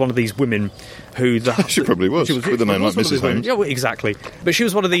presume she was one of these women who... She probably was, with a name like Mrs. Holmes. Yeah, well, exactly. But she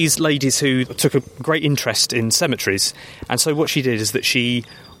was one of these ladies who took a great interest in cemeteries. And so what she did is that she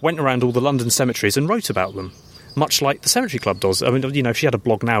went around all the London cemeteries and wrote about them, much like the Cemetery Club does. I mean, if she had a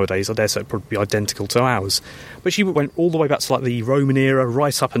blog nowadays, I dare say it would probably be identical to ours. But she went all the way back to like the Roman era,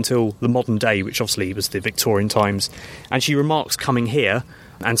 right up until the modern day, which obviously was the Victorian times. And she remarks coming here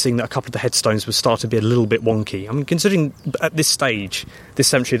and seeing that a couple of the headstones were starting to be a little bit wonky. I mean, considering at this stage, this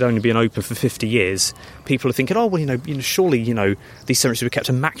cemetery had only been open for 50 years, people are thinking, surely, these cemeteries were kept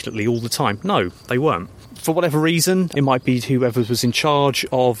immaculately all the time. No, they weren't. For whatever reason, it might be whoever was in charge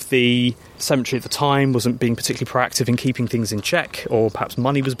of the cemetery at the time wasn't being particularly proactive in keeping things in check, or perhaps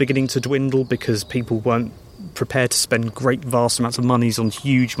money was beginning to dwindle because people weren't prepared to spend great vast amounts of monies on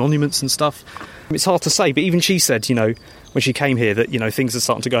huge monuments and stuff. It's hard to say, but even she said, when she came here, that, things are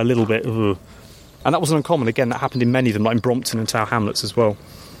starting to go a little bit... Ugh. And that wasn't uncommon. Again, that happened in many of them, like in Brompton and Tower Hamlets as well.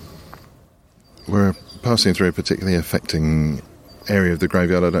 We're passing through a particularly affecting area of the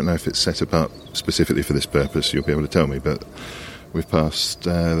graveyard. I don't know if it's set apart specifically for this purpose. You'll be able to tell me, but we've passed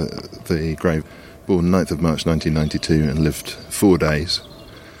the grave, born 9th of March 1992 and lived 4 days.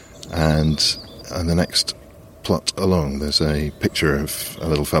 And the next plot along, there's a picture of a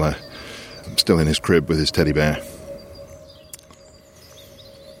little fella still in his crib with his teddy bear.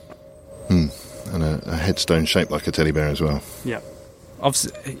 And a headstone shaped like a teddy bear as well. Yeah.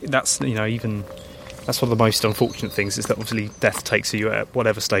 Obviously, that's, that's one of the most unfortunate things, is that obviously death takes you at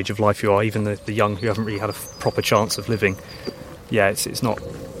whatever stage of life you are, even the young who haven't really had a proper chance of living. Yeah, it's not...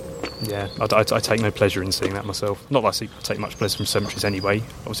 Yeah, I take no pleasure in seeing that myself. Not that I take much pleasure from cemeteries anyway.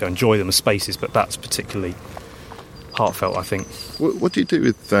 Obviously I enjoy them as spaces, but that's particularly heartfelt, I think. What do you do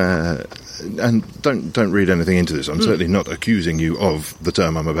with... and don't read anything into this. I'm certainly not accusing you of the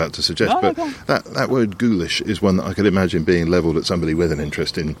term I'm about to suggest, but that word ghoulish is one that I could imagine being levelled at somebody with an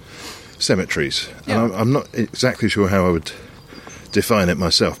interest in cemeteries. Yeah. And I'm not exactly sure how I would define it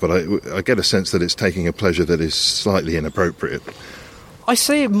myself, but I get a sense that it's taking a pleasure that is slightly inappropriate. I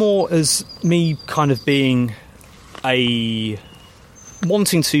see it more as me kind of being wanting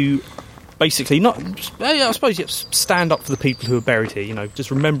to basically stand up for the people who are buried here,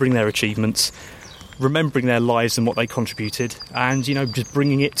 just remembering their achievements, remembering their lives and what they contributed, and, just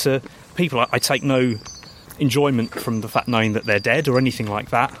bringing it to people, I take no enjoyment from the fact knowing that they're dead or anything like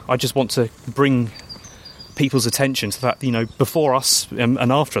that. I just want to bring people's attention to that, before us and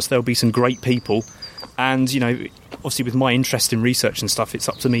after us there'll be some great people, and obviously with my interest in research and stuff, it's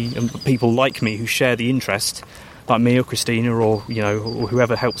up to me and people like me who share the interest, like me or Christina or or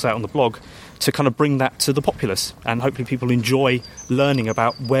whoever helps out on the blog, to kind of bring that to the populace, and hopefully people enjoy learning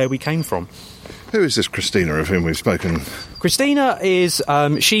about where we came from. Who is this Christina of whom we've spoken? Christina is,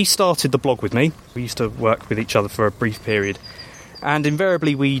 she started the blog with me. We used to work with each other for a brief period. And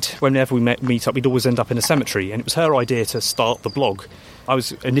invariably, whenever we meet up, we'd always end up in a cemetery. And it was her idea to start the blog. I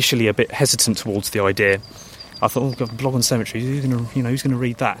was initially a bit hesitant towards the idea. I thought, I've got a blog on cemeteries. Who's going to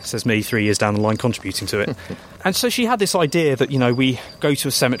read that? Says me 3 years down the line contributing to it. And so she had this idea that, we go to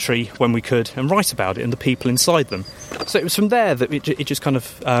a cemetery when we could and write about it and the people inside them. So it was from there that it just kind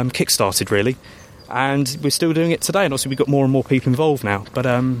of kick-started, really. And we're still doing it today, and obviously we've got more and more people involved now. But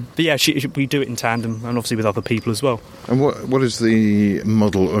yeah, we do it in tandem, and obviously with other people as well. And what is the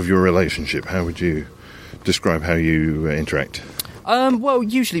model of your relationship? How would you describe how you interact?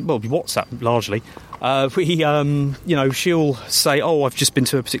 Usually WhatsApp, largely. She'll say, I've just been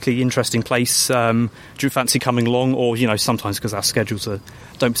to a particularly interesting place, do you fancy coming along? Or, sometimes because our schedules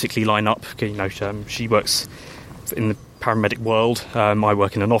don't particularly line up. She works in the paramedic world, I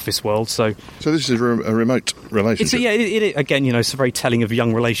work in an office world, so this is a remote relationship. It's very telling of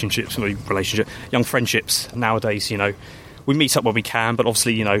young young friendships nowadays. We meet up when we can, but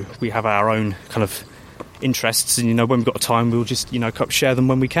obviously we have our own kind of interests, and when we've got time we'll just share them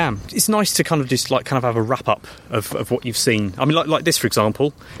when we can. It's nice to kind of have a wrap up of what you've seen. I mean, like this for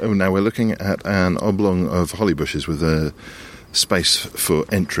example. Now we're looking at an oblong of holly bushes with a space for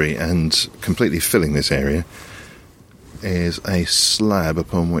entry, and completely filling this area is a slab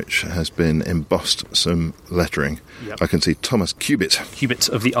upon which has been embossed some lettering. Yep. I can see Thomas Cubitt. Cubitt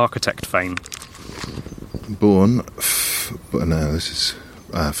of the architect fame. Born, this is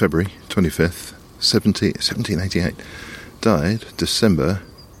February 25th, 1788. Died December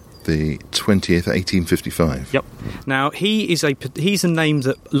the 20th, 1855. Yep. Now, he's a name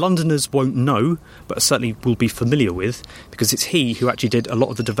that Londoners won't know, but certainly will be familiar with, because it's he who actually did a lot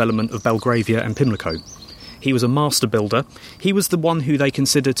of the development of Belgravia and Pimlico. He was a master builder. He was the one who they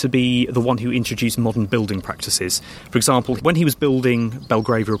consider to be the one who introduced modern building practices. For example, when he was building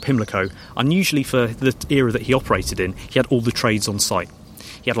Belgravia or Pimlico, unusually for the era that he operated in, he had all the trades on site.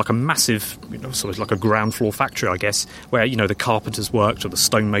 He had like a massive, sort of like a ground floor factory, I guess, where, the carpenters worked, or the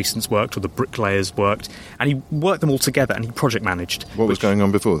stonemasons worked, or the bricklayers worked, and he worked them all together and he project managed. What was going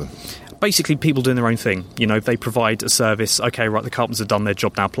on before then? Basically, people doing their own thing. They provide a service. Okay, right, the carpenters have done their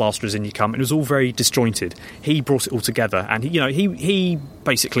job now. Plasterers in, you come. It was all very disjointed. He brought it all together, and he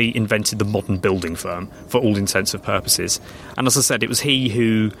basically invented the modern building firm for all intents and purposes. And as I said, it was he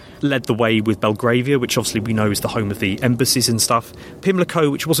who led the way with Belgravia, which obviously we know is the home of the embassies and stuff.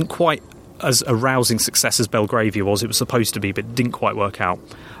 Pimlico, which wasn't quite as a rousing success as Belgravia was. It was supposed to be, but it didn't quite work out.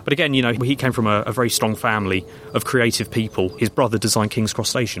 But again, he came from a very strong family of creative people. His brother designed King's Cross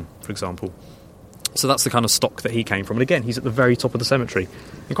Station, for example. So that's the kind of stock that he came from. And again, he's at the very top of the cemetery.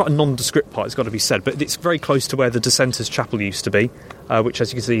 And quite a nondescript part, it's got to be said, but it's very close to where the Dissenters' Chapel used to be, which,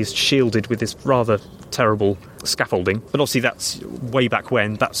 as you can see, is shielded with this rather terrible scaffolding. But obviously that's way back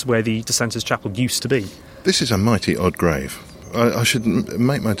when. That's where the Dissenters' Chapel used to be. This is a mighty odd grave. I should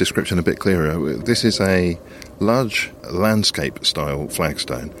make my description a bit clearer. This is a large landscape-style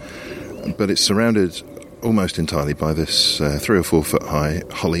flagstone, but it's surrounded almost entirely by this 3 or 4 foot high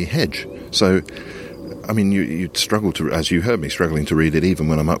holly hedge. So, I mean, you'd struggle to, as you heard me, struggling to read it even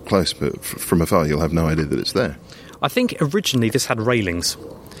when I'm up close, but from afar you'll have no idea that it's there. I think originally this had railings,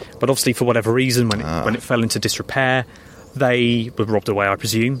 but obviously for whatever reason, when it fell into disrepair, they were robbed away, I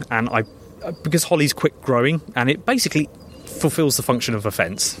presume, and because holly's quick growing, and it basically fulfills the function of a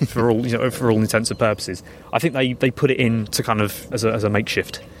fence for all intents and purposes. I think they put it in to kind of as a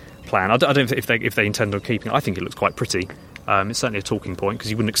makeshift plan. I don't know if they intend on keeping it. I think it looks quite pretty. It's certainly a talking point,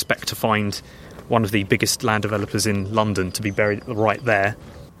 because you wouldn't expect to find one of the biggest land developers in London to be buried right there.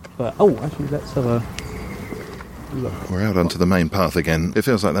 But actually, let's have a look. We're out onto the main path again. It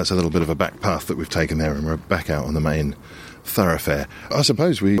feels like that's a little bit of a back path that we've taken there, and we're back out on the main thoroughfare. I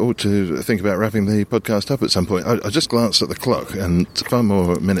suppose we ought to think about wrapping the podcast up at some point. I just glanced at the clock, and far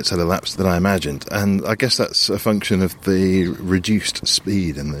more minutes had elapsed than I imagined, and I guess that's a function of the reduced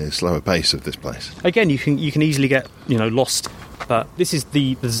speed and the slower pace of this place. Again, you can easily get lost, but this is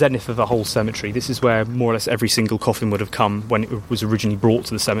the zenith of the whole cemetery. This is where more or less every single coffin would have come when it was originally brought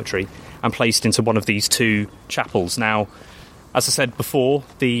to the cemetery and placed into one of these 2 chapels. Now, As I said before,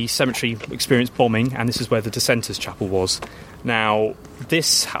 the cemetery experienced bombing, and this is where the Dissenters' Chapel was. Now,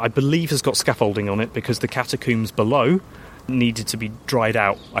 this, I believe, has got scaffolding on it because the catacombs below needed to be dried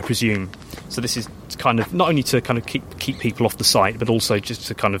out, I presume. So this is kind of not only to kind of keep people off the site, but also just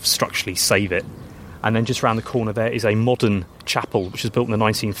to kind of structurally save it. And then just around the corner there is a modern chapel, which was built in the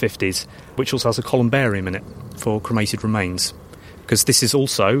 1950s, which also has a columbarium in it for cremated remains. Because this is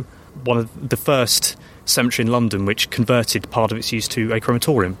also one of the first cemetery in London which converted part of its use to a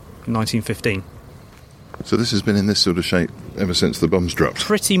crematorium in 1915. So this has been in this sort of shape ever since the bombs dropped?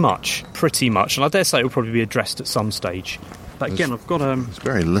 Pretty much. And I dare say it will probably be addressed at some stage. But again, I've got There's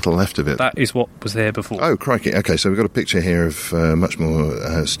very little left of it. That is what was there before. Oh, crikey. OK, so we've got a picture here of much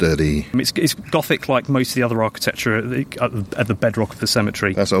more sturdy... It's Gothic like most of the other architecture at the bedrock of the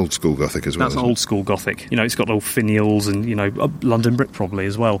cemetery. That's old school Gothic as well. That's old school Gothic. You know, it's got little finials and, you know, London brick probably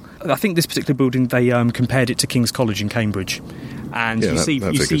as well. I think this particular building, they compared it to King's College in Cambridge. And yeah,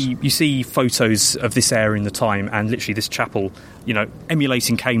 you see photos of this area in the time, and literally this chapel, you know,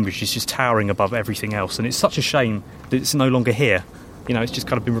 emulating Cambridge, is just towering above everything else. And it's such a shame that it's no longer here. You know, it's just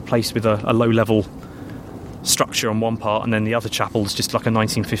kind of been replaced with a low-level structure on one part, and then the other chapel is just like a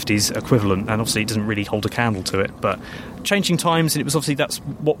 1950s equivalent, and obviously it doesn't really hold a candle to it. But changing times, and it was obviously that's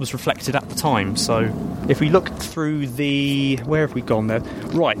what was reflected at the time. So if we look through where have we gone there?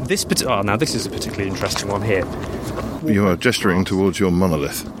 Right, now this is a particularly interesting one here. You are gesturing towards your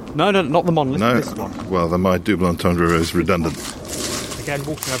monolith. No, not the monolith. No, this one. Well, then my double entendre is redundant. Again,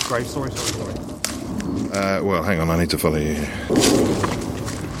 walking over grave. Sorry. Well, hang on, I need to follow you.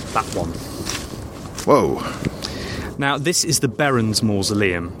 That one. Whoa. Now, this is the Berens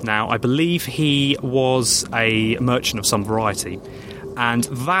Mausoleum. Now, I believe he was a merchant of some variety, and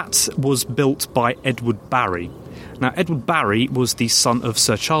that was built by Edward Barry. Now, Edward Barry was the son of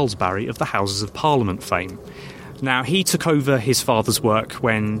Sir Charles Barry of the Houses of Parliament fame. Now, he took over his father's work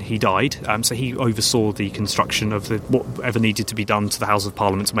when he died, so he oversaw the construction of whatever needed to be done to the House of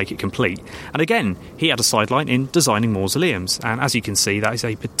Parliament to make it complete. And again, he had a sideline in designing mausoleums, and as you can see, that is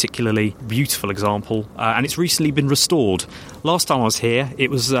a particularly beautiful example, and it's recently been restored. Last time I was here,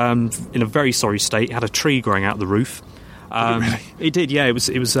 it was in a very sorry state. It had a tree growing out the roof. Really? It did, yeah. It was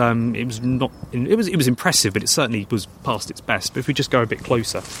impressive, but it certainly was past its best. But if we just go a bit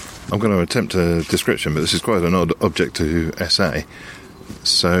closer, I'm going to attempt a description, but this is quite an odd object to essay.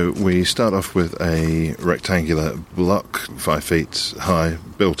 So we start off with a rectangular block, 5 feet high,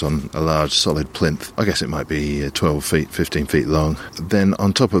 built on a large solid plinth. I guess it might be 12 feet, 15 feet long. Then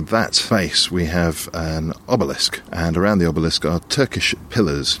on top of that base we have an obelisk, and around the obelisk are Turkish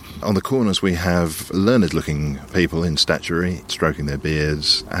pillars. On the corners we have learned-looking people in statuary, stroking their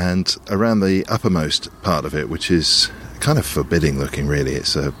beards, and around the uppermost part of it, which is kind of forbidding looking really,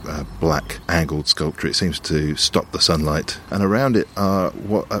 it's a black angled sculpture. It seems to stop the sunlight, and around it are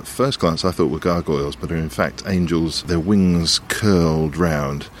what at first glance I thought were gargoyles, but are in fact angels. Their wings curled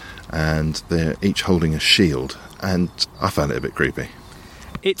round, and they're each holding a shield, and I found it a bit creepy.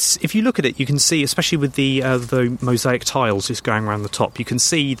 If you look at it, you can see, especially with the mosaic tiles just going around the top, you can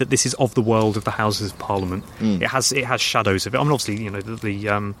see that this is of the world of the Houses of Parliament. It has shadows of it. I mean, obviously, you know,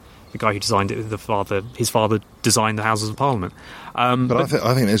 the guy who designed it, his father designed the Houses of Parliament. But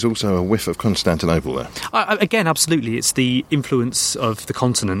I think there's also a whiff of Constantinople there. Again, absolutely. It's the influence of the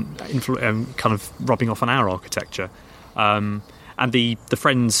continent kind of rubbing off on our architecture. And the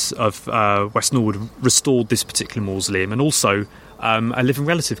Friends of West Norwood restored this particular mausoleum, and also a living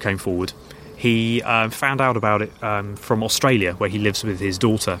relative came forward. He found out about it from Australia, where he lives with his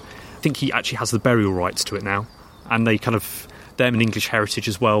daughter. I think he actually has the burial rights to it now, and they kind of... them and English heritage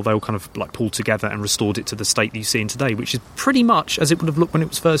as well, they all kind of like pulled together and restored it to the state that you see in today, which is pretty much as it would have looked when it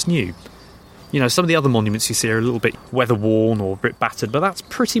was first new. You know, some of the other monuments you see are a little bit weather-worn or a bit battered, but that's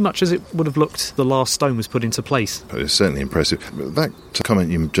pretty much as it would have looked the last stone was put into place. It's certainly impressive. That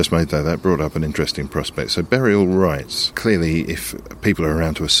comment you just made there, that brought up an interesting prospect. So burial rights, clearly if people are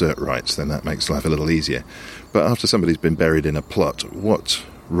around to assert rights, then that makes life a little easier. But after somebody's been buried in a plot, what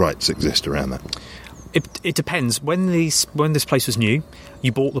rights exist around that? It depends. When this place was new,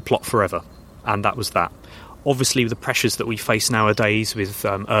 you bought the plot forever, and that was that. Obviously, with the pressures that we face nowadays with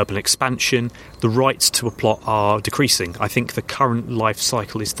urban expansion, the rights to a plot are decreasing. I think the current life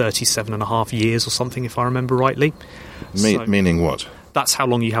cycle is 37.5 years or something, if I remember rightly. Meaning what? That's how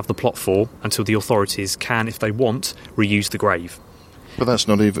long you have the plot for, until the authorities can, if they want, reuse the grave. But that's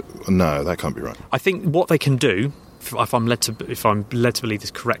not even... No, that can't be right. I think what they can do... If I'm led to believe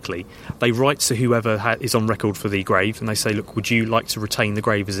this correctly, they write to whoever is on record for the grave, and they say, "Look, would you like to retain the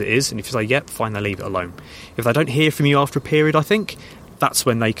grave as it is?" And if you say, "Yep," fine, they leave it alone. If they don't hear from you after a period, I think that's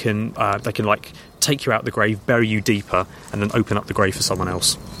when they can like take you out of the grave, bury you deeper, and then open up the grave for someone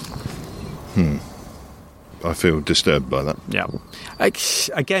else. I feel disturbed by that. Yeah.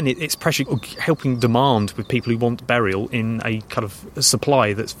 Again, it's pressure helping demand with people who want burial in a kind of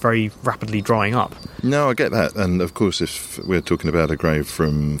supply that's very rapidly drying up. No, I get that. And of course, if we're talking about a grave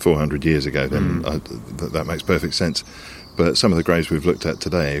from 400 years ago, then that makes perfect sense. But some of the graves we've looked at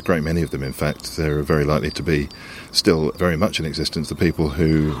today, a great many of them, in fact, they're very likely to be still very much in existence, the people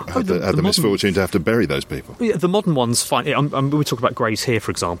who had the misfortune to have to bury those people. Yeah, the modern ones, fine. We talk about graves here, for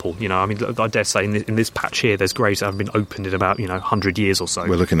example. I dare say in this patch here, there's graves that haven't been opened in about 100 years or so.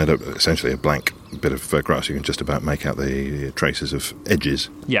 We're looking at essentially a blank bit of grass. You can just about make out the traces of edges.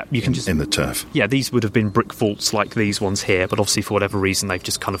 Yeah, you can in the turf. Yeah, these would have been brick vaults like these ones here, but obviously for whatever reason they've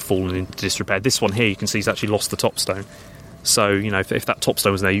just kind of fallen into disrepair. This one here, you can see, has actually lost the top stone. So, if that top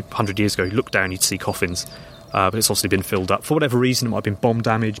stone was there 100 years ago, you look down, you'd see coffins. But it's obviously been filled up. For whatever reason, it might have been bomb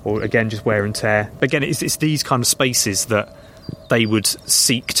damage or, again, just wear and tear. Again, it's these kind of spaces that they would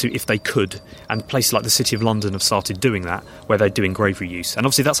seek to, if they could. And places like the City of London have started doing that, where they're doing grave reuse. And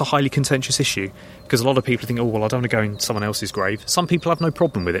obviously that's a highly contentious issue, because a lot of people think, I don't want to go in someone else's grave. Some people have no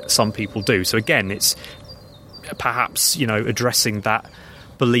problem with it. Some people do. So, again, it's perhaps, addressing that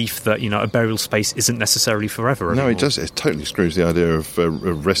belief that a burial space isn't necessarily forever anymore. No, it does. It totally screws the idea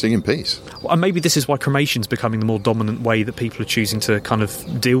of resting in peace. Well, and maybe this is why cremation's becoming the more dominant way that people are choosing to kind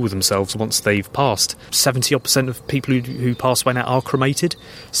of deal with themselves once they've passed. 70% of people who pass away now are cremated.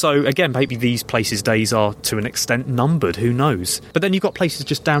 So again, maybe these places' days are to an extent numbered. Who knows? But then you've got places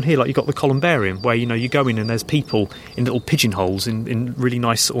just down here, like you've got the Columbarium, where you go in and there's people in little pigeonholes in really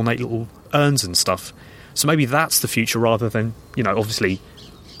nice ornate little urns and stuff. So maybe that's the future, rather than obviously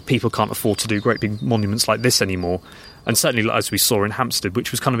people can't afford to do great big monuments like this anymore. And certainly, as we saw in Hampstead,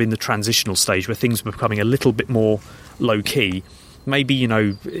 which was kind of in the transitional stage where things were becoming a little bit more low-key, maybe, in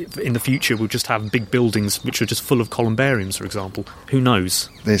the future we'll just have big buildings which are just full of columbariums, for example. Who knows?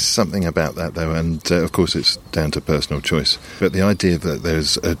 There's something about that, though, and of course it's down to personal choice. But the idea that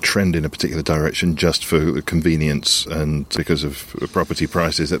there's a trend in a particular direction just for convenience and because of property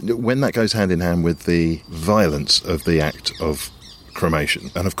prices, that when that goes hand in hand with the violence of the act of cremation,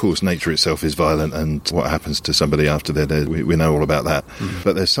 and of course nature itself is violent, and what happens to somebody after they're dead, we know all about that.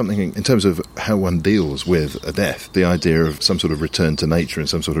 But there's something in terms of how one deals with a death, the idea of some sort of return to nature and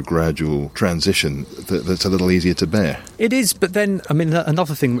some sort of gradual transition that's a little easier to bear. It is, but then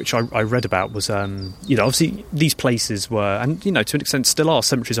another thing which I read about was obviously these places were, and to an extent still are,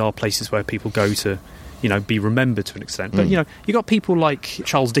 cemeteries are places where people go to be remembered to an extent. But you got people like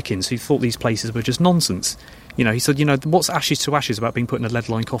Charles Dickens who thought these places were just nonsense. He said, what's ashes to ashes about being put in a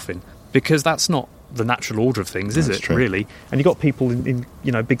lead-lined coffin? Because that's not the natural order of things, is it, really? And you've got people in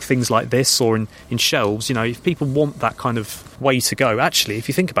big things like this, or in shelves, if people want that kind of way to go. Actually, if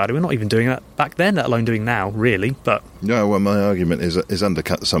you think about it, we're not even doing that back then, let alone doing now, really. But no, well, my argument is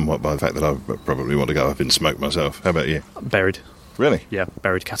undercut somewhat by the fact that I probably want to go up and smoke myself. How about you? Buried. Really? Yeah,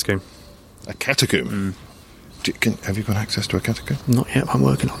 buried catacomb. A catacomb? Have you got access to a catacomb? Not yet, I'm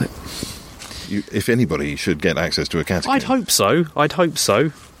working on it. If anybody should get access to a catacomb, I'd hope so. I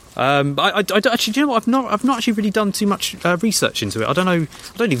actually, do you know what? I've not actually really done too much research into it. I don't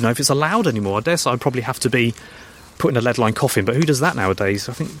even know if it's allowed anymore. I dare say I'd probably have to be put in a lead-lined coffin. But who does that nowadays?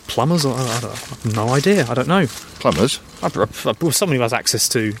 I think plumbers. I have no idea. I don't know. Plumbers? Somebody who has access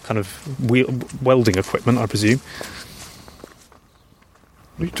to kind of welding equipment, I presume.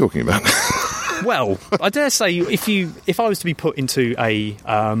 What are you talking about? Well, I dare say if I was to be put into a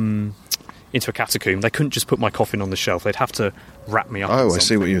catacomb, they couldn't just put my coffin on the shelf. They'd have to wrap me up. Oh, I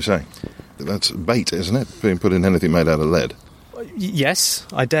see what you're saying. That's bait, isn't it? Being put in anything made out of lead. Yes,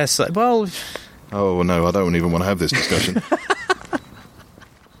 I dare say. Well... Oh, no, I don't even want to have this discussion.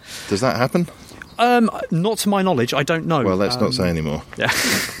 Does that happen? Not to my knowledge, I don't know. Well, let's not say anymore. Yeah.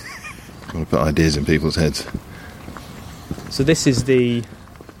 I want to put ideas in people's heads. So this is the...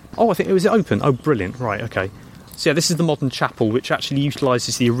 Oh, I think it was open. Oh, brilliant. Right, okay. So yeah, this is the modern chapel, which actually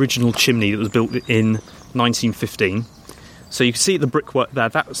utilises the original chimney that was built in 1915. So you can see the brickwork there.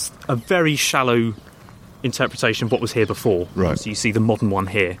 That's a very shallow interpretation of what was here before. Right. So you see the modern one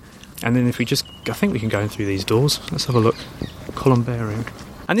here. And then if we just... I think we can go in through these doors. Let's have a look. Columbarium.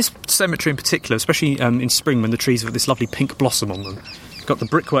 And this cemetery in particular, especially in spring when the trees have got this lovely pink blossom on them. You've got the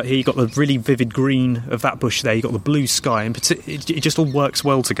brickwork here, you've got the really vivid green of that bush there, you've got the blue sky, and it just all works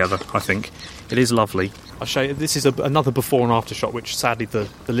well together, I think. It is lovely. I'll show you, this is another before and after shot, which sadly the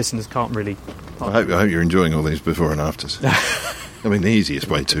listeners can't really... I hope you're enjoying all these before and afters. I mean, the easiest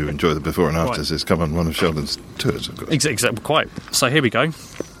way to enjoy the before and afters is come on one of Sheldon's tours, of course. Exactly, quite. So here we go.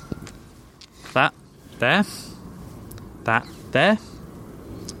 That, there. That, there.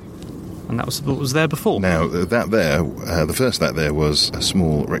 and that was what was there before. Now, the first that there was a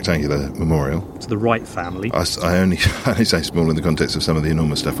small rectangular memorial. To the Wright family. I only say small in the context of some of the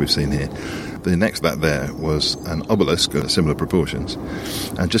enormous stuff we've seen here. The next that there was an obelisk of similar proportions,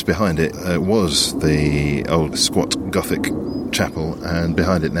 and just behind it was the old squat Gothic chapel, and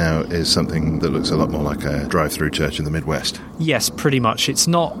behind it now is something that looks a lot more like a drive-through church in the Midwest. Yes, pretty much. It's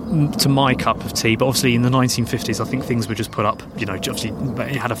not to my cup of tea, but obviously in the 1950s I think things were just put up, obviously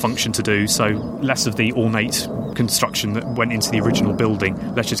it had a function to do, so less of the ornate construction that went into the original building.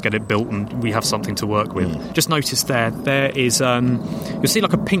 Let's just get it built and we have something to work with. Just notice there is you'll see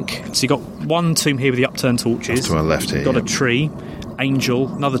like a pink, so you got one tomb here with the upturned torches. Off to our left here. Got a tree,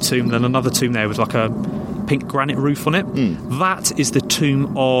 angel, another tomb, then another tomb there with like a pink granite roof on it. That is the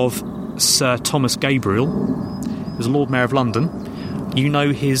tomb of Sir Thomas Gabriel, who was Lord Mayor of London. You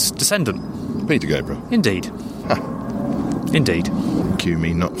know his descendant. Peter Gabriel. Indeed. Indeed. Cue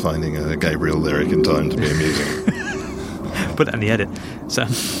me not finding a Gabriel lyric in time to be amusing. Put that in the edit. So,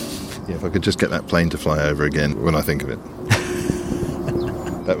 yeah, if I could just get that plane to fly over again when I think of it.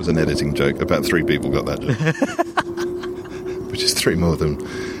 That was an editing joke. About 3 people got that joke. Which is 3 more than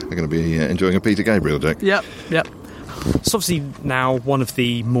are going to be enjoying a Peter Gabriel joke. Yep. It's obviously now one of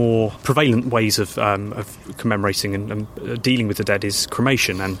the more prevalent ways of commemorating and dealing with the dead is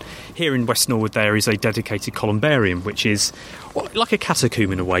cremation. And here in West Norwood there is a dedicated columbarium, which is like a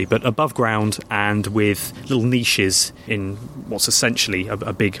catacomb in a way, but above ground and with little niches in what's essentially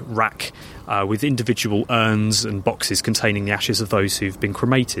a big rack with individual urns and boxes containing the ashes of those who've been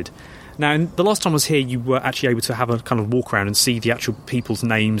cremated. Now, the last time I was here, you were actually able to have a kind of walk around and see the actual people's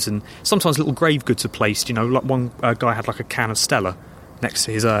names, and sometimes little grave goods are placed. Like one guy had like a can of Stella next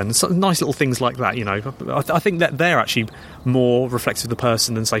to his urn, and some nice little things like that. I think that they're actually more reflective of the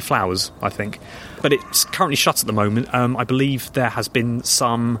person than, say, flowers, I think. But it's currently shut at the moment. I believe there has been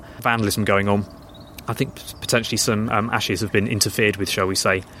some vandalism going on. I think potentially some ashes have been interfered with, shall we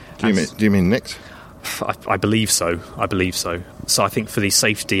say. Do you mean nicked? I believe so. So I think for the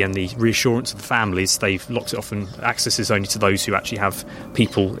safety and the reassurance of the families, they've locked it off, and access is only to those who actually have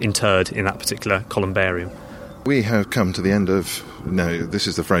people interred in that particular columbarium. We have come to the end of... No, this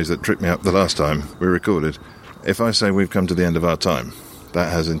is the phrase that tripped me up the last time we recorded. If I say we've come to the end of our time,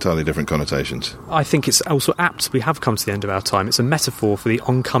 that has entirely different connotations. I think it's also apt. We have come to the end of our time. It's a metaphor for the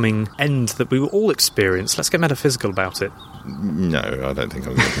oncoming end that we will all experience. Let's get metaphysical about it. No, I don't think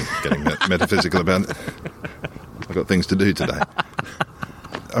I'm getting metaphysical about it. I've got things to do today.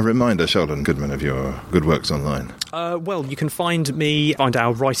 A reminder, Sheldon Goodman, of your good works online. Well, you can find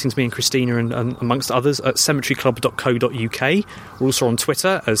our writings, me and Christina, and amongst others, at cemeteryclub.co.uk. We're also on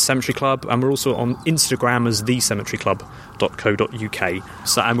Twitter as Cemetery Club, and we're also on Instagram as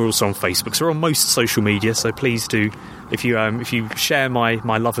thecemeteryclub.co.uk. And we're also on Facebook. So we're on most social media, so please do, if you share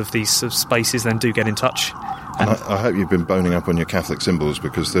my love of these spaces, then do get in touch. And I hope you've been boning up on your Catholic symbols,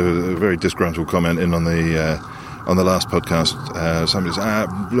 because there was a very disgruntled comment in on the last podcast. Somebody said,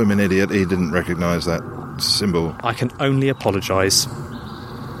 blooming idiot, he didn't recognise that symbol. I can only apologise.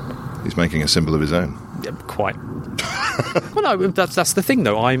 He's making a symbol of his own. Yeah, quite. Well, no, that's the thing,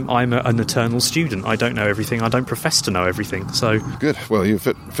 though. I'm an eternal student. I don't know everything. I don't profess to know everything. So good. Well, you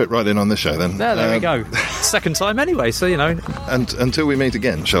fit right in on this show, then. There we go. Second time anyway, so, And until we meet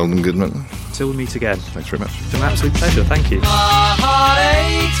again, Sheldon Goodman. Until we meet again. Thanks very much. It's an absolute pleasure. Thank you. My heart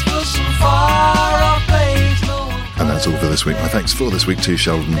aches for some far-off place. And that's all for this week. My thanks for this week to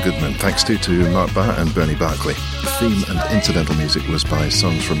Sheldon Goodman. Thanks to Mark Barr and Bernie Barclay. The theme and incidental music was by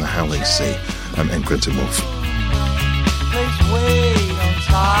Songs from the Howling Sea. I'm N. Quentin Wolfe. Place way on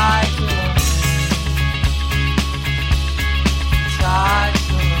tide.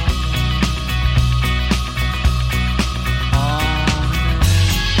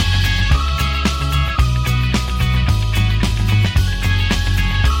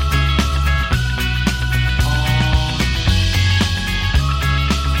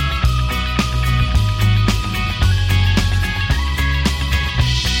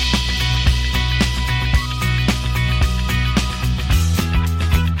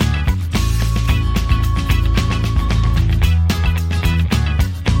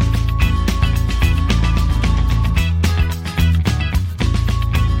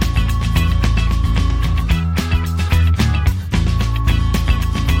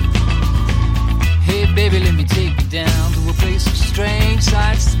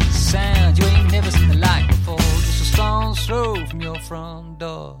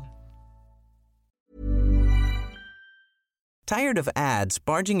 Tired of ads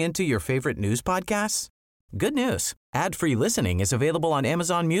barging into your favorite news podcasts? Good news. Ad-free listening is available on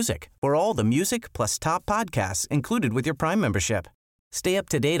Amazon Music for all the music plus top podcasts included with your Prime membership. Stay up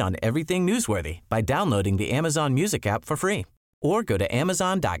to date on everything newsworthy by downloading the Amazon Music app for free or go to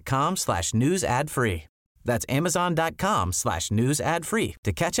amazon.com/news ad free. That's amazon.com/news ad free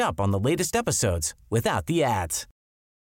to catch up on the latest episodes without the ads.